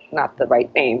 that's not the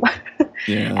right name.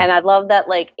 Yeah. And I love that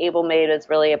Able Made is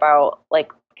really about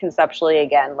conceptually,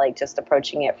 again, just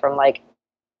approaching it from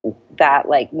that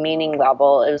meaning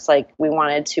level. It was we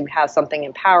wanted to have something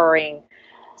empowering,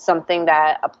 something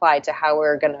that applied to how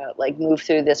we're gonna move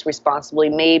through this responsibly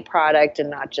made product, and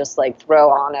not just throw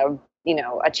on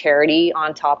a charity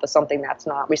on top of something that's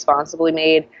not responsibly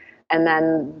made. And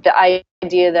then the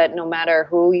idea that no matter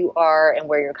who you are and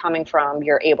where you're coming from,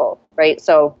 you're able, right?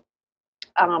 So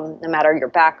no matter your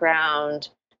background,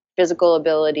 physical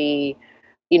ability,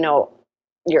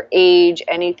 your age,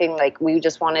 anything, we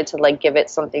just wanted to give it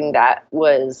something that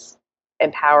was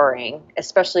empowering,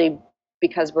 especially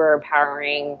because we're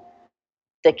empowering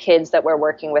the kids that we're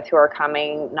working with, who are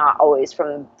coming not always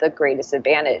from the greatest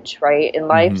advantage, right, in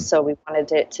life. Mhm. So we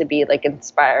wanted it to be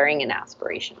inspiring and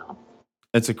aspirational.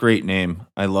 That's a great name.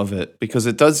 I love it because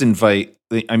it does invite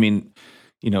I mean,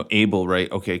 Able,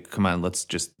 right? Okay, come on, let's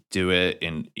just do it.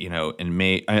 And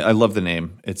May, I love the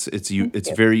name. Thank It's you.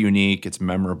 very unique. It's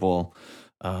memorable.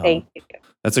 Um, Thank you.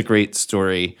 that's a great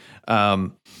story.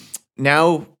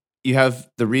 Now you have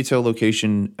the retail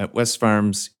location at West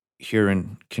Farms here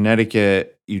in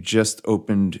Connecticut. You just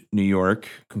opened New York.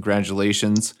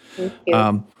 Congratulations. Thank you.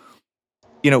 Um,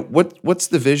 what's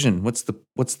the vision? What's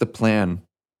the plan?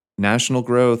 National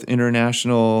growth,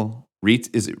 international,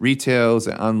 is it retail, is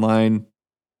it online?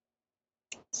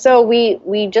 So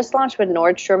we just launched with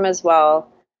Nordstrom as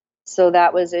well. So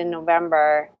that was in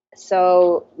November.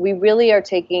 So we really are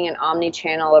taking an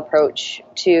omni-channel approach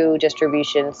to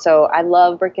distribution. So I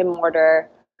love brick and mortar.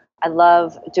 I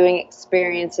love doing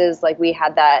experiences. We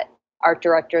had that Art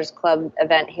Directors Club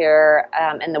event here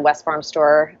in the West Farm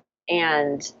store,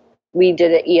 and we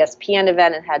did an ESPN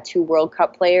event and had two World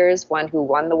Cup players, one who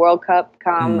won the World Cup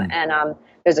come, Mm, and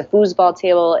there's a foosball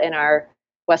table in our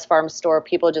West Farm store.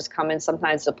 People just come in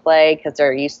sometimes to play because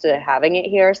they're used to having it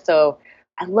here. So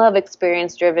I love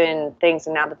experience driven things.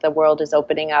 And now that the world is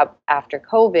opening up after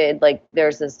COVID,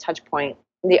 there's this touch point.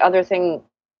 The other thing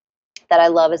that I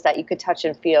love is that you could touch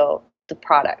and feel the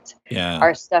product. yeah.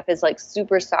 Our stuff is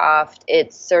super soft.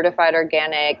 It's certified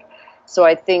organic. So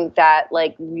I think that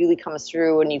really comes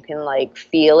through when you can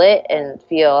feel it and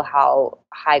feel how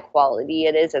high quality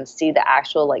it is and see the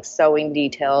actual sewing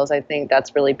details. I think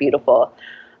that's really beautiful.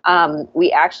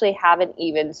 We actually haven't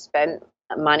even spent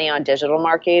money on digital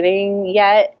marketing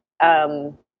yet.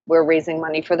 We're raising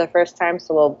money for the first time,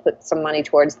 so we'll put some money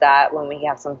towards that when we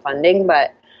have some funding.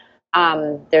 But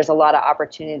there's a lot of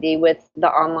opportunity with the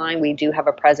online. We do have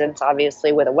a presence,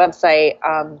 obviously, with a website.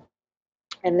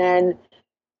 And then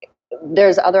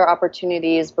there's other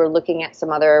opportunities. We're looking at some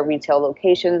other retail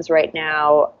locations right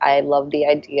now. I love the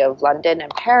idea of London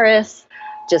and Paris,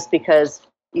 just because,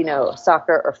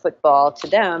 soccer or football to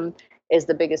them is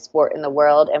the biggest sport in the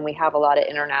world. And we have a lot of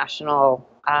international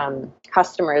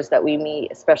customers that we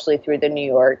meet, especially through the New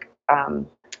York,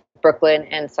 Brooklyn,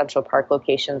 and Central Park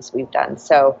locations we've done.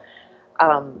 So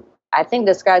I think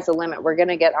the sky's the limit. We're going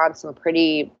to get on some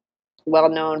pretty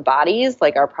well-known bodies.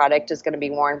 Our product is going to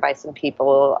be worn by some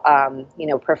people,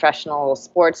 professional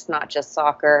sports, not just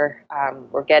soccer.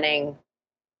 We're getting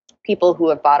people who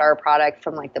have bought our product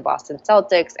from the Boston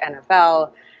Celtics,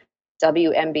 NFL,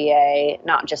 WNBA,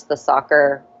 not just the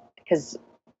soccer, because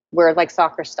we're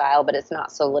soccer style, but it's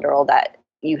not so literal that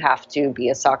you have to be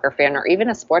a soccer fan or even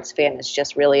a sports fan. It's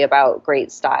just really about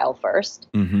great style first.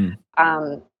 Mhm.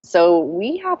 So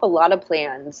we have a lot of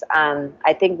plans.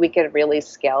 I think we could really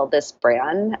scale this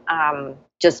brand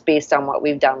just based on what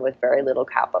we've done with very little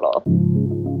capital.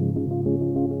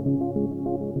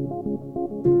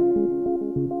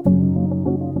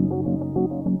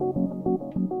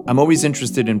 I'm always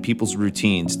interested in people's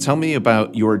routines. Tell me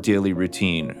about your daily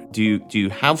routine. Do you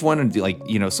have one?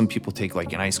 And some people take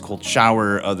an ice cold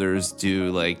shower, others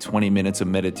do 20 minutes of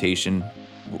meditation.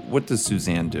 What does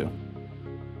Suzanne do?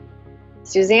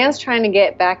 Suzanne's trying to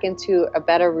get back into a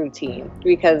better routine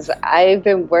because I've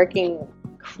been working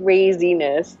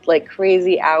craziness,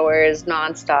 crazy hours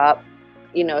nonstop.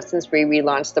 since we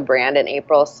relaunched the brand in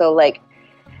April. So like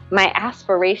my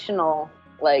aspirational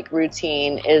like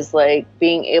routine is like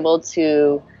being able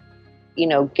to,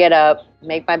 get up,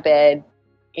 make my bed.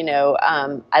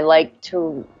 I like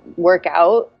to work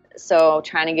out. So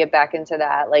trying to get back into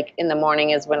that, like in the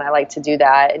morning is when I like to do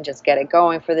that and just get it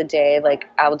going for the day. Like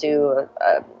I'll do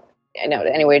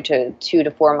anywhere to 2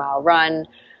 to 4 mile run.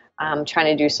 Trying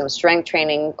to do some strength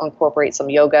training, incorporate some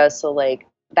yoga. So like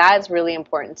that's really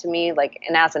important to me. Like,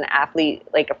 and as an athlete,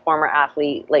 like a former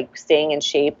athlete, like staying in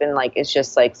shape and like it's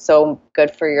just like so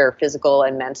good for your physical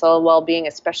and mental well-being,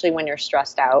 especially when you're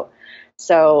stressed out.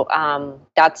 So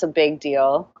that's a big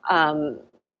deal.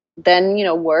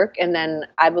 Then, work. And then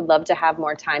I would love to have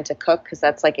more time to cook because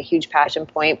that's like a huge passion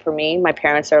point for me. My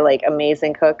parents are like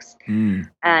amazing cooks.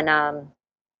 And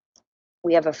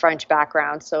we have a French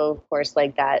background. So of course,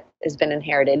 like that has been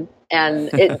inherited. And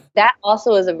that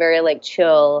also is a very like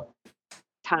chill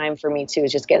time for me too,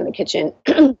 is just get in the kitchen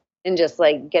and just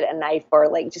like get a knife or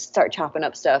like just start chopping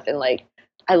up stuff. And like,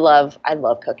 I love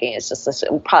cooking. It's just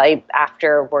probably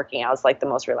after working out is like the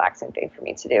most relaxing thing for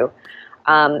me to do.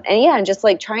 And just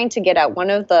like trying to get out.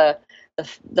 One of the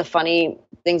funny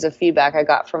things of feedback I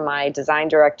got from my design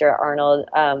director, Arnold,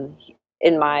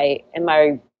 in my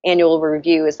annual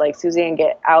review is like, Suzanne,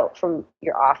 get out from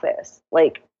your office,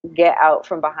 like get out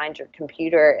from behind your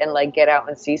computer and like get out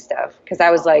and see stuff. Cause I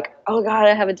was like, oh God,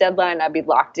 I have a deadline. I'd be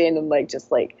locked in and like,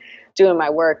 just like doing my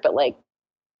work. But like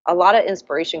a lot of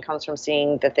inspiration comes from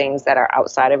seeing the things that are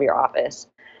outside of your office.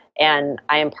 And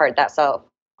I impart that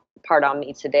part on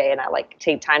me today. And I like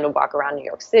take time to walk around New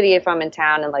York City if I'm in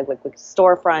town and like look at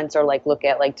storefronts or like look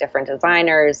at like different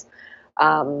designers.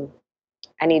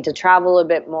 I need to travel a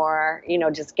bit more,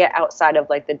 just get outside of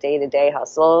like the day-to-day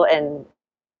hustle and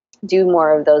do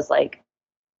more of those like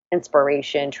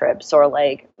inspiration trips or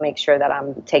like make sure that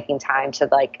I'm taking time to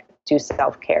like do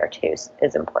self-care too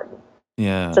is important.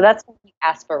 Yeah. So that's the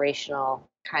aspirational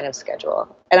kind of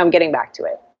schedule. And I'm getting back to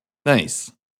it.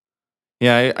 Nice.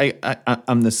 Yeah,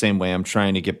 I'm the same way. I'm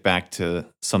trying to get back to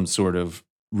some sort of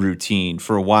routine.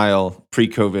 For a while,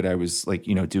 pre-COVID, I was like,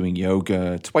 doing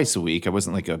yoga twice a week. I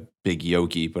wasn't like a big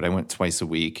yogi, but I went twice a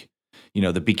week.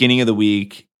 The beginning of the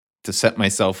week to set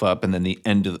myself up, and then the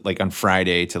end of like on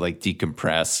Friday to like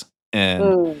decompress.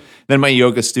 And then my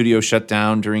yoga studio shut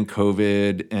down during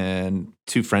COVID, and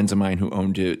two friends of mine who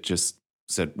owned it just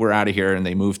said, we're out of here. And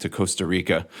they moved to Costa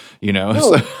Rica,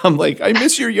 So I'm like, I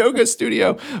miss your yoga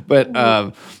studio. But,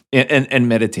 and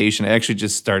meditation, I actually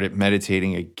just started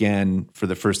meditating again for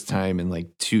the first time in like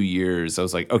 2 years. I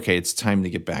was like, okay, it's time to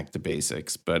get back to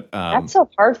basics. But, that's so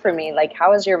hard for me. Like,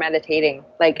 how is your meditating?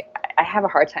 Like, I have a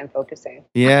hard time focusing.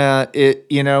 Yeah. I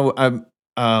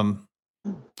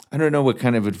don't know what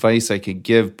kind of advice I could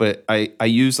give, but I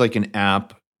use like an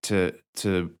app to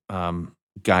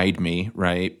guide me,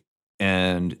 right?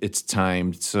 And it's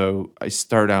timed. So I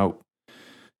start out,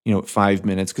 5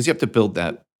 minutes because you have to build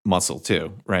that muscle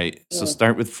too, right? So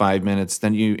start with 5 minutes,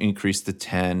 then you increase to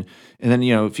 10. And then,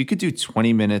 if you could do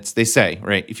 20 minutes, they say,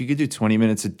 right? If you could do 20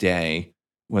 minutes a day,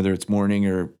 whether it's morning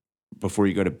or before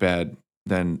you go to bed,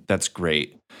 then that's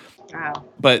great. Wow.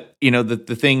 But,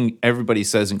 the thing everybody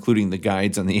says, including the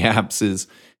guides on the apps is,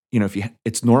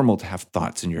 it's normal to have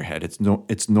thoughts in your head.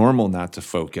 It's normal not to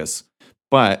focus.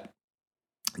 But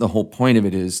the whole point of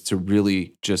it is to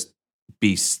really just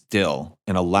be still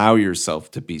and allow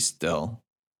yourself to be still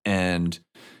and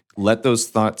let those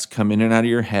thoughts come in and out of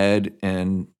your head.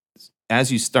 And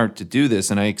as you start to do this,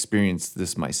 and I experienced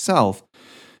this myself,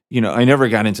 I never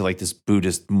got into like this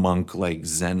Buddhist monk, like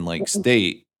Zen like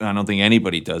state. I don't think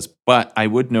anybody does, but I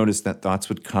would notice that thoughts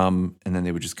would come and then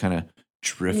they would just kind of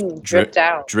drift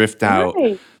out.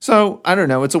 Right. So I don't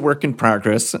know. It's a work in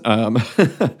progress. But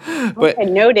okay,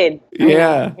 noted.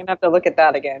 Yeah. I'm gonna have to look at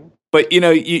that again. But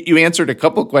you answered a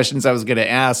couple questions I was going to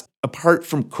ask. Apart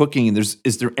from cooking,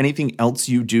 is there anything else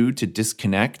you do to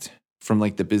disconnect from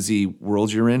like the busy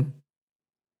world you're in?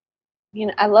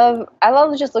 I love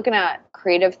just looking at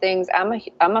creative things. I'm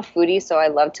a foodie, so I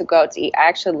love to go out to eat. I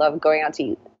actually love going out to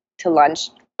eat to lunch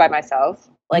by myself.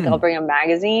 Like I'll bring a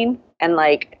magazine and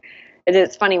like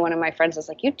it's funny. One of my friends was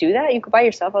like, "You do that? You go by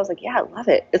yourself?" I was like, "Yeah, I love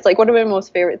it. It's like one of my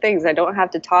most favorite things. I don't have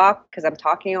to talk because I'm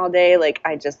talking all day. Like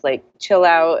I just like chill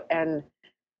out, and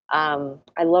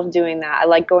I love doing that. I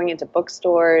like going into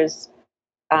bookstores.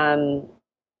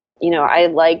 I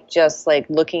like just like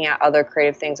looking at other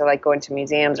creative things. I like going to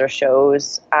museums or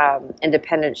shows,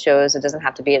 independent shows. It doesn't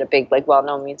have to be at a big like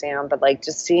well-known museum, but like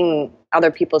just seeing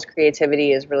other people's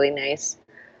creativity is really nice.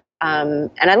 And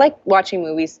I like watching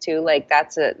movies too. Like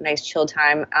that's a nice chill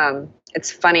time. It's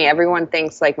funny. Everyone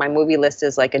thinks like my movie list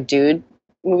is like a dude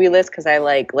movie list because I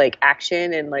like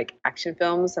action and like action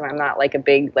films, and I'm not like a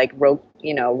big like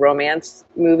romance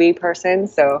movie person.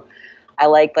 So I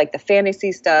like the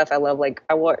fantasy stuff. I love like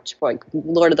I watch like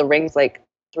Lord of the Rings like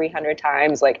 300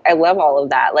 times. Like I love all of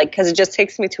that. Like because it just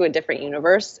takes me to a different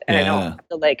universe, and I don't Yeah. have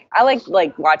to like I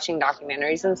like watching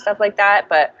documentaries and stuff like that.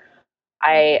 But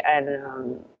I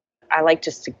like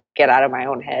just to get out of my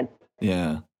own head.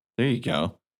 Yeah. There you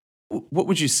go. What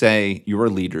would you say your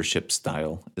leadership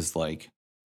style is like?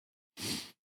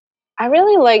 I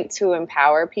really like to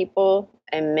empower people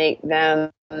and make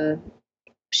them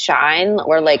shine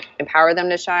or like empower them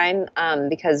to shine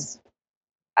because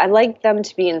I like them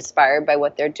to be inspired by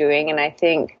what they're doing. And I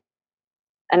think,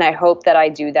 and I hope that I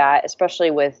do that, especially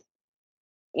with,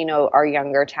 our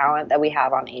younger talent that we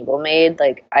have on Able Made.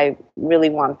 Like, I really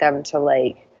want them to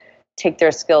like take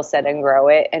their skill set and grow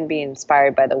it and be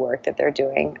inspired by the work that they're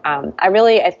doing.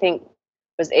 I think,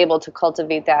 was able to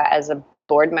cultivate that as a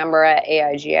board member at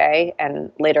AIGA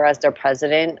and later as their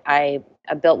president. I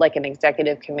built like an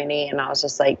executive committee and I was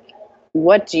just like,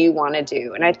 what do you want to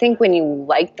do? And I think when you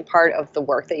like the part of the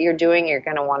work that you're doing, you're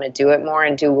going to want to do it more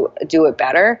and do it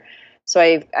better. So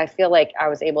I feel like I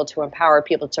was able to empower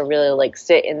people to really like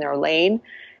sit in their lane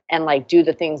and like do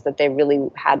the things that they really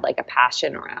had like a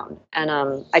passion around. And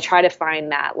I try to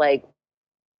find that like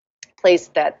place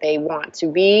that they want to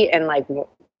be and like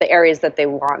the areas that they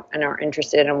want and are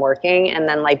interested in working, and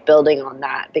then like building on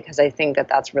that, because I think that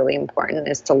that's really important,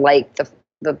 is to like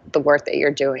the work that you're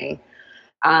doing.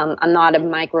 I'm not a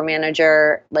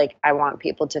micromanager. Like I want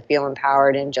people to feel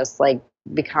empowered and just like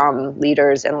become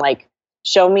leaders and like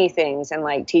show me things and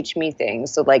like teach me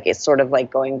things. So like it's sort of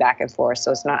like going back and forth. So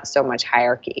it's not so much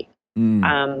hierarchy. Mm.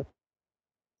 Um,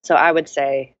 so I would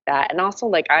say that. And also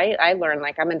like I learned,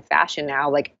 like I'm in fashion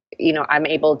now, like, I'm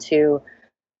able to,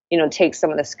 take some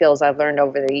of the skills I've learned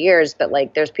over the years, but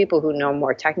like there's people who know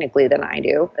more technically than I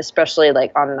do, especially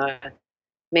like on the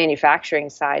manufacturing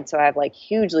side. So I have like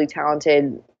hugely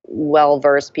talented,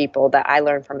 well-versed people that I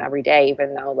learn from every day,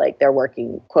 even though like they're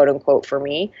working quote unquote for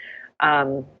me.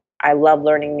 Um, I love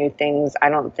learning new things. I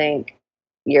don't think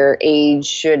your age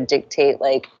should dictate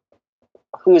like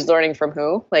who's learning from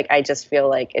who. Like I just feel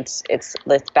like it's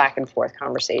back and forth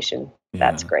conversation.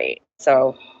 That's Yeah. great.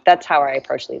 So that's how I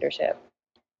approach leadership.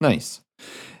 Nice.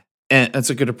 And that's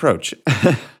a good approach.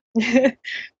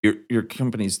 Your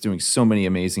company's doing so many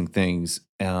amazing things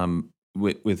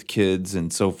with kids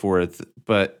and so forth.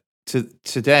 But to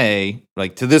today,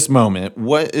 like to this moment,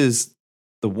 what is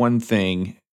the one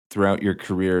thing throughout your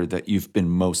career that you've been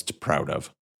most proud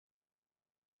of?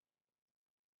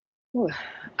 Ooh.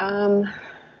 Um,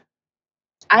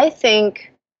 I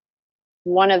think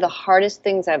one of the hardest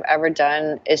things I've ever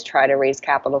done is try to raise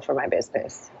capital for my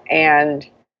business. And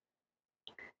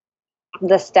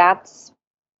the stats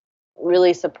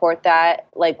really support that.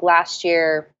 Like last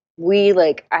year, we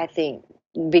like I think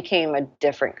became a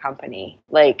different company.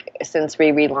 Like since we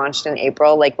relaunched in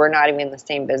April, like we're not even in the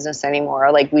same business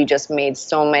anymore. Like we just made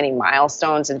so many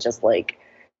milestones and just like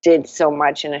did so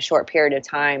much in a short period of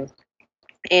time.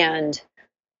 And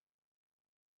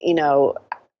you know,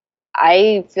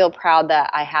 I feel proud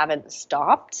that I haven't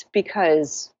stopped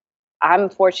because I'm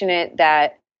fortunate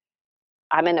that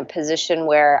I'm in a position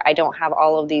where I don't have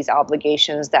all of these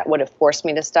obligations that would have forced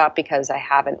me to stop because I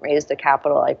haven't raised the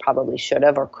capital I probably should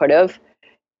have or could have,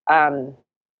 um,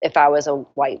 if I was a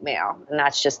white male. And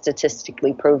that's just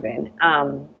statistically proven.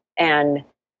 And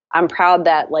I'm proud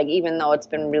that, like, even though it's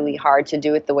been really hard to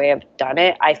do it the way I've done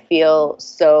it, I feel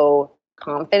so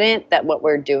confident that what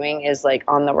we're doing is like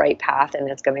on the right path and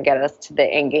it's going to get us to the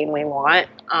end game we want.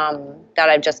 That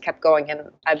I've just kept going,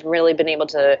 and I've really been able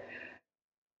to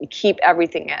keep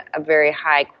everything at a very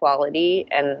high quality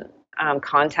and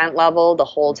content level the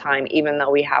whole time, even though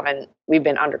we've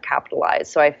been undercapitalized.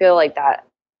 So I feel like that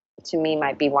to me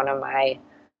might be one of my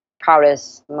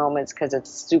proudest moments because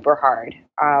it's super hard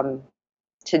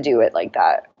to do it like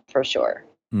that for sure.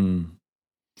 Hmm.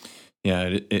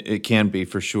 Yeah, it can be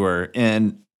for sure.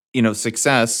 And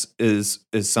success is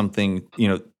something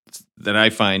that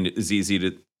I find is easy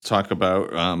to talk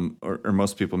about, or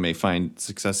most people may find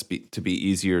success to be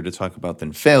easier to talk about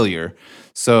than failure.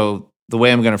 So the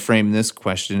way I'm going to frame this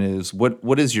question is,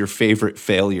 what is your favorite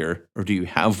failure, or do you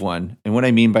have one? And what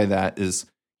I mean by that is,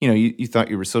 you thought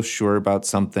you were so sure about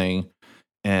something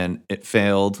and it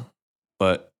failed,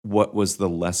 but what was the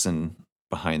lesson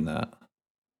behind that?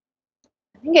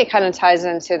 I think it kind of ties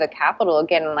into the capital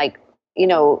again. Like, you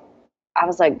know, I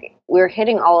was like, we're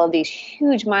hitting all of these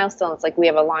huge milestones. Like, we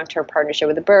have a long term partnership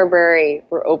with the Burberry.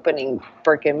 We're opening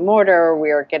brick and mortar. We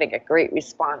are getting a great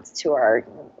response to our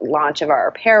launch of our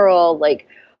apparel. Like,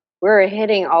 we were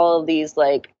hitting all of these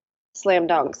like slam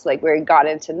dunks. Like we got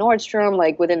into Nordstrom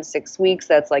like within 6 weeks.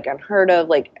 That's like unheard of.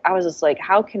 Like I was just like,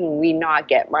 how can we not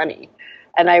get money?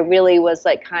 And I really was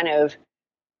like kind of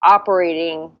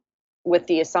operating with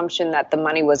the assumption that the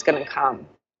money was going to come.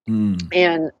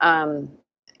 And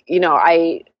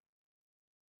I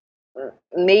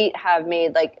may have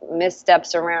made like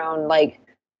missteps around like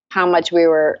how much we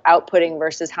were outputting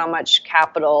versus how much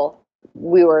capital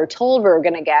we were told we were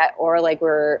going to get, or like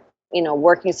we're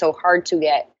working so hard to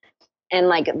get, and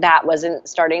like that wasn't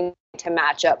starting to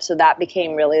match up, so that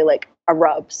became really like a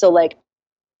rub. So like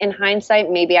in hindsight,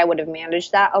 maybe I would have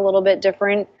managed that a little bit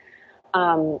different.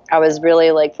 I was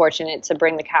really like fortunate to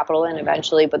bring the capital in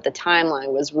eventually, but the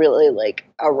timeline was really like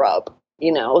a rub,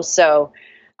 so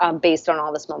based on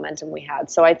all this momentum we had.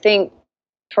 So I think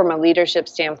from a leadership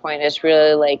standpoint, it's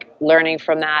really like learning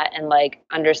from that and like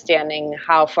understanding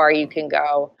how far you can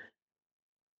go,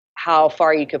 how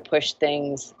far you could push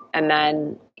things. And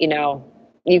then,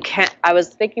 I was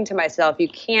thinking to myself, you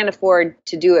can't afford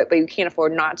to do it, but you can't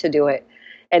afford not to do it.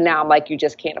 And now I'm like, you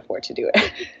just can't afford to do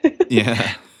it.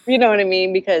 Yeah. You know what I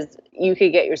mean? Because you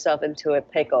could get yourself into a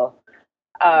pickle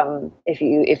if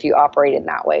you operate in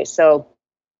that way. So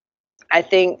I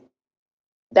think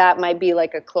that might be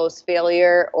like a close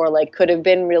failure, or like could have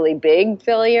been really big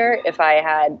failure if I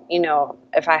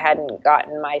hadn't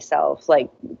gotten myself like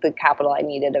the capital I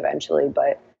needed eventually.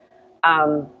 But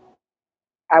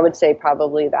I would say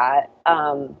probably that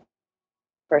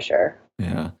for sure.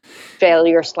 Yeah.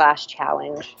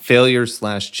 Failure/challenge.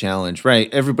 Failure/challenge,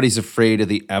 right? Everybody's afraid of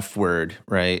the F word,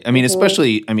 right? I mean,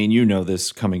 especially,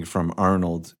 this coming from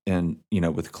Arnold and,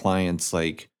 with clients,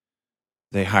 like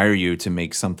they hire you to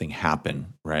make something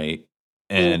happen, right?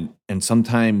 And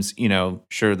sometimes,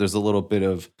 sure, there's a little bit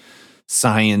of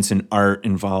science and art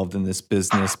involved in this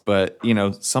business, but,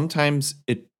 sometimes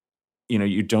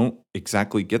you don't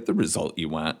exactly get the result you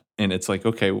want. And it's like,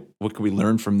 okay, what can we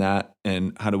learn from that?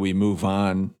 And how do we move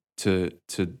on to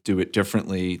do it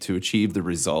differently to achieve the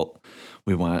result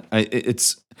we want? I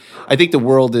think the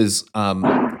world is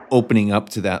opening up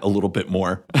to that a little bit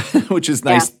more, which is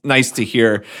nice to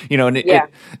hear.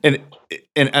 And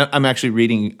I'm actually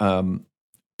reading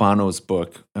Bono's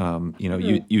book,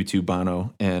 U2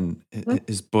 Bono, and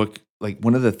his book, like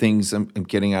one of the things I'm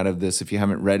getting out of this, if you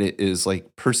haven't read it, is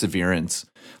like perseverance,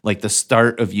 like the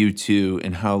start of U2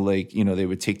 and how like, they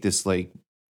would take this like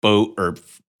boat, or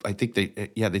I think they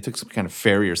took some kind of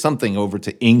ferry or something over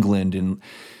to England, and,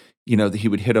 he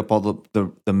would hit up all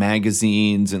the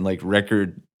magazines and like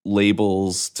record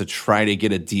labels to try to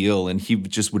get a deal, and he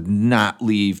just would not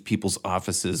leave people's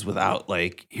offices without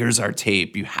like, here's our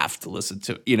tape, you have to listen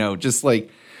to, just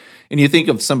like. And you think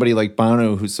of somebody like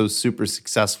Bono, who's so super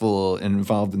successful and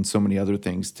involved in so many other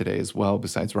things today as well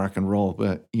besides rock and roll,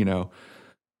 but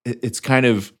it's kind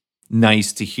of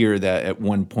nice to hear that at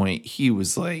one point he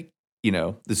was like,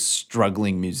 this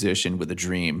struggling musician with a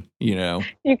dream. You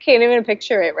can't even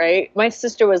picture it, right? My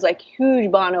sister was like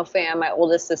huge Bono fan, my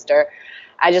oldest sister.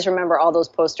 I just remember all those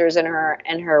posters in her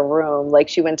room. Like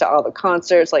she went to all the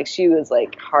concerts, like she was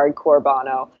like hardcore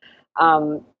Bono.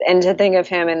 And to think of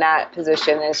him in that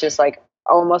position is just like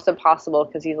almost impossible,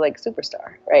 because he's like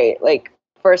superstar, right? Like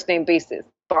first name basis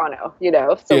Bono,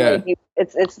 So Yeah. like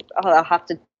it's I'll have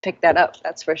to pick that up.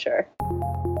 That's for sure.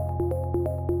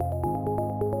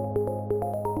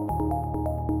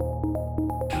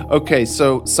 Okay,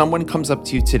 so someone comes up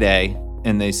to you today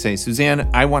and they say, Suzanne,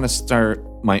 I want to start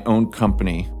my own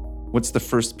company. What's the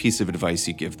first piece of advice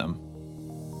you give them?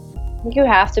 You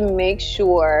have to make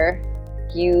sure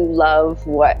you love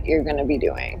what you're going to be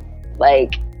doing.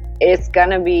 Like it's going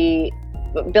to be,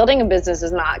 building a business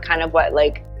is not kind of what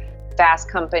like Fast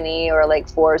Company or like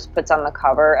Forbes puts on the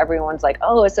cover. Everyone's like,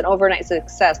 oh, it's an overnight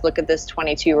success. Look at this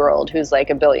 22-year-old who's like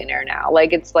a billionaire now.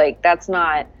 Like it's like that's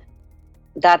not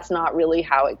really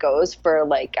how it goes for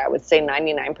like I would say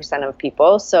 99% of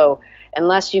people. So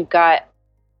unless you've got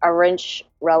a rich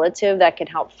relative that can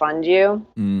help fund you,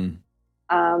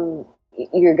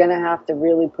 you're going to have to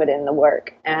really put in the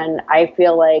work. And I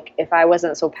feel like if I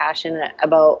wasn't so passionate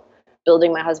about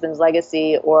building my husband's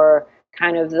legacy, or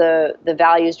kind of the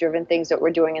values driven things that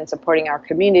we're doing and supporting our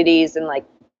communities and like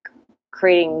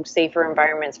creating safer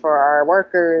environments for our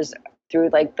workers through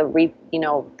like the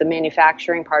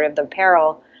manufacturing part of the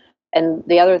apparel and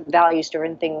the other values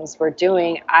driven things we're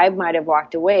doing, I might have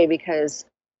walked away, because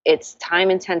it's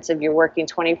time intensive. You're working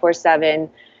 24/7.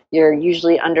 You're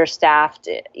usually understaffed.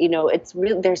 It's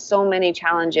really, there's so many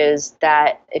challenges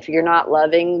that if you're not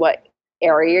loving what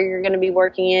area you're going to be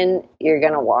working in, you're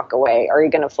going to walk away, or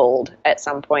you're going to fold at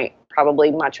some point,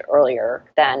 probably much earlier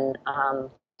than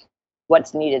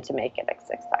what's needed to make it a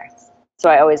success. So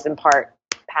I always impart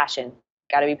passion.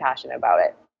 Got to be passionate about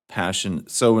it. Passion,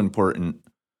 so important.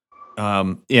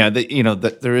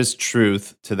 That there is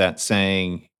truth to that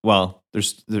saying. Well,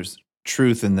 there's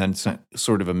truth, and then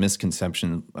sort of a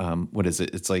misconception. What is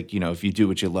it? It's like, if you do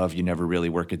what you love, you never really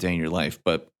work a day in your life.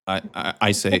 But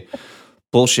I say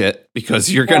bullshit,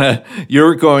 because you're going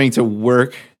to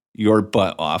work your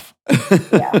butt off.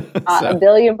 Yeah, So,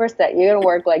 1,000,000,000%. You're going to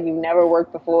work like you've never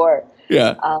worked before.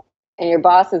 yeah. And your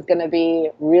boss is going to be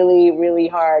really, really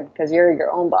hard because you're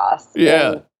your own boss.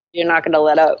 Yeah. And you're not going to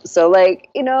let up. So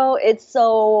it's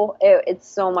so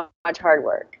much hard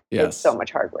work. Yes. It's so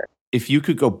much hard work. If you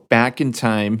could go back in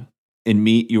time and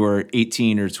meet your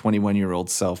 18 or 21-year-old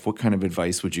self, what kind of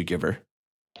advice would you give her?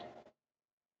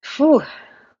 Whew.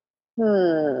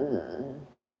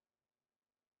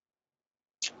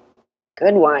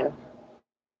 Good one.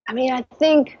 I mean, I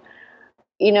think,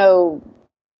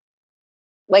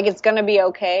 it's going to be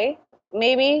okay,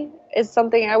 maybe, is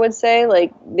something I would say.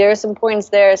 Like, there are some points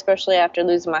there, especially after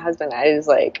losing my husband.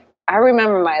 I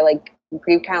remember my,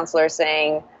 grief counselor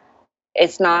saying,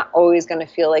 it's not always going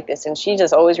to feel like this. And she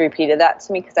just always repeated that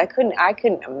to me, because I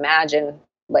couldn't imagine,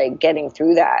 getting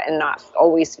through that and not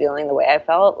always feeling the way I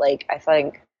felt.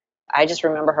 I just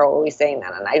remember her always saying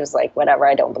that. And I was like, whatever,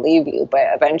 I don't believe you. But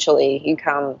eventually you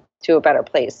come to a better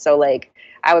place. So,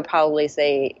 I would probably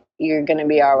say, you're going to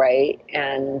be all right,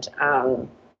 and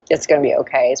it's going to be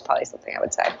okay, is probably something I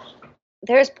would say.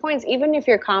 There's points, even if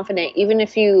you're confident, even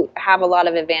if you have a lot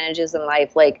of advantages in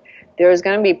life, there's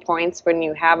going to be points when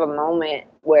you have a moment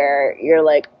where you're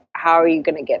like, how are you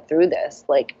going to get through this?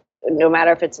 No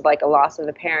matter if it's a loss of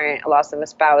a parent, a loss of a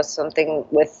spouse, something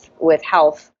with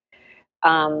health,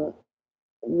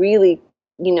 really,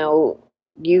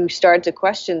 you start to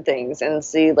question things and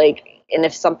see, and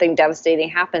if something devastating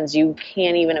happens, you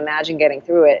can't even imagine getting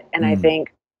through it. And I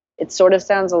think it sort of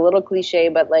sounds a little cliche,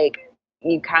 but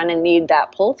you kind of need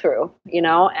that pull through,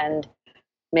 and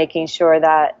making sure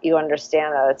that you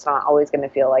understand that it's not always going to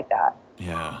feel like that.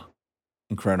 Yeah.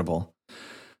 Incredible.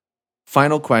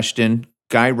 Final question.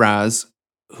 Guy Raz,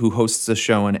 who hosts a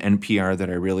show on NPR that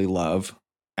I really love,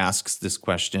 asks this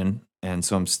question. And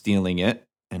so I'm stealing it,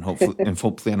 and hopefully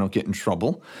I don't get in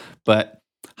trouble. But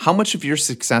how much of your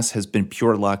success has been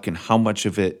pure luck, and how much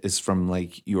of it is from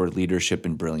your leadership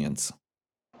and brilliance?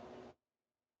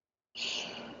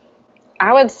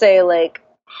 I would say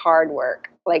hard work.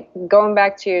 Going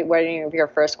back to one of your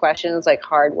first questions,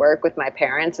 hard work with my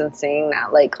parents and seeing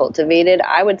that cultivated,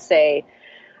 I would say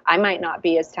I might not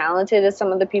be as talented as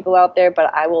some of the people out there,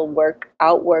 but I will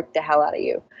outwork the hell out of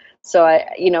you. So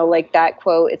that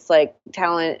quote, it's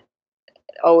talent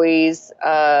always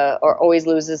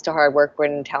loses to hard work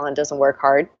when talent doesn't work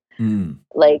hard.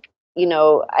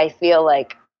 I feel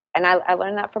and I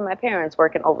learned that from my parents,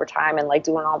 working overtime and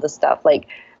doing all this stuff.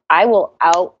 I will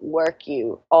outwork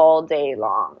you all day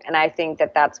long. And I think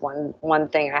that that's one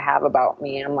thing I have about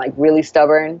me. I'm really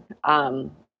stubborn.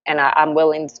 And I'm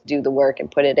willing to do the work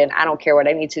and put it in. I don't care what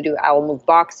I need to do. I will move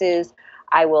boxes.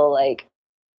 I will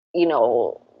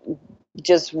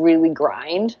just really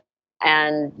grind.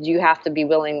 And you have to be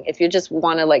willing, if you just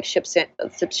want to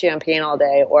sip champagne all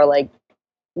day, or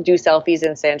do selfies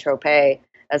in Saint Tropez,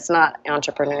 that's not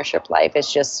entrepreneurship life.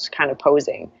 It's just kind of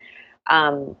posing.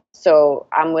 So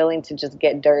I'm willing to just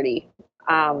get dirty,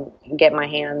 get my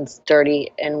hands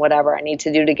dirty in whatever I need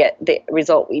to do to get the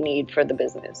result we need for the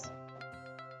business.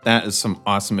 That is some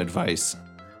awesome advice.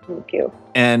 Thank you.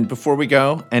 And before we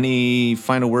go, any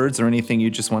final words or anything you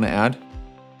just want to add?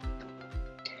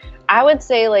 I would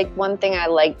say one thing I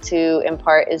like to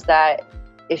impart is that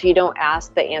if you don't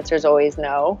ask, the answer is always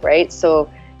no, right? So,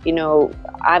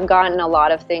 I've gotten a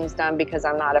lot of things done because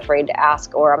I'm not afraid to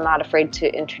ask, or I'm not afraid to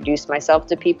introduce myself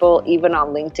to people, even on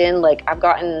LinkedIn. I've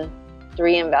gotten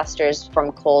 3 investors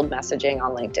from cold messaging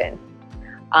on LinkedIn.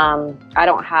 I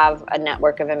don't have a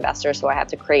network of investors, so I have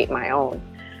to create my own.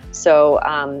 So,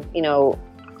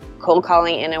 cold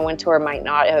calling in a Wintour might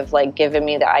not have given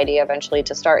me the idea eventually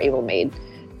to start Able Made.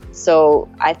 So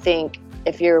I think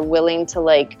if you're willing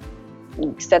to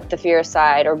set the fear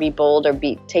aside, or be bold, or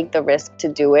take the risk to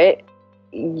do it,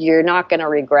 you're not going to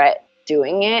regret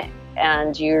doing it,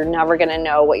 and you're never going to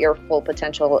know what your full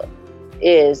potential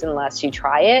is unless you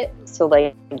try it. So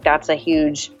that's a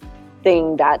huge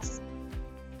thing that's,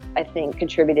 I think,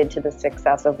 contributed to the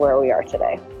success of where we are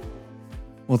today.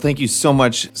 Well, thank you so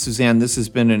much, Suzanne. This has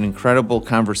been an incredible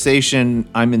conversation.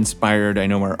 I'm inspired. I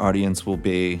know our audience will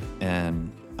be,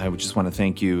 and I would just want to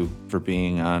thank you for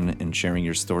being on and sharing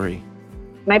your story.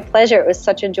 My pleasure. It was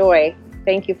such a joy.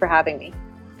 Thank you for having me.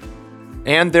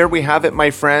 And there we have it, my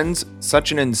friends.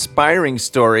 Such an inspiring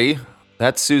story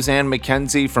That's Suzanne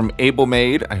McKenzie from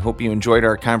AbleMade. I hope you enjoyed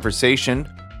our conversation.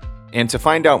 And to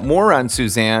find out more on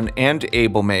Suzanne and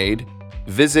AbleMade,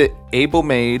 visit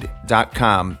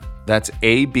ablemade.com. That's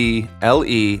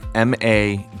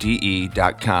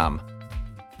ABLEMADE.com.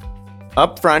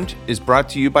 Upfront is brought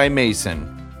to you by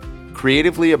Mason.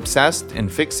 Creatively obsessed and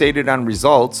fixated on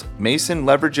results, Mason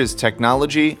leverages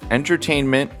technology,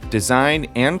 entertainment, design,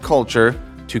 and culture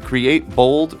to create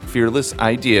bold, fearless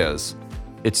ideas.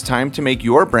 It's time to make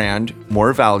your brand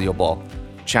more valuable.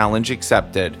 Challenge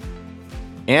accepted.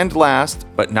 And last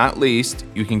but not least,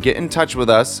 you can get in touch with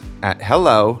us at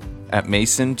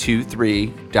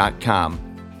hello@mason23.com.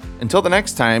 Until the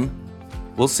next time,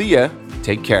 we'll see ya.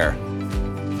 Take care.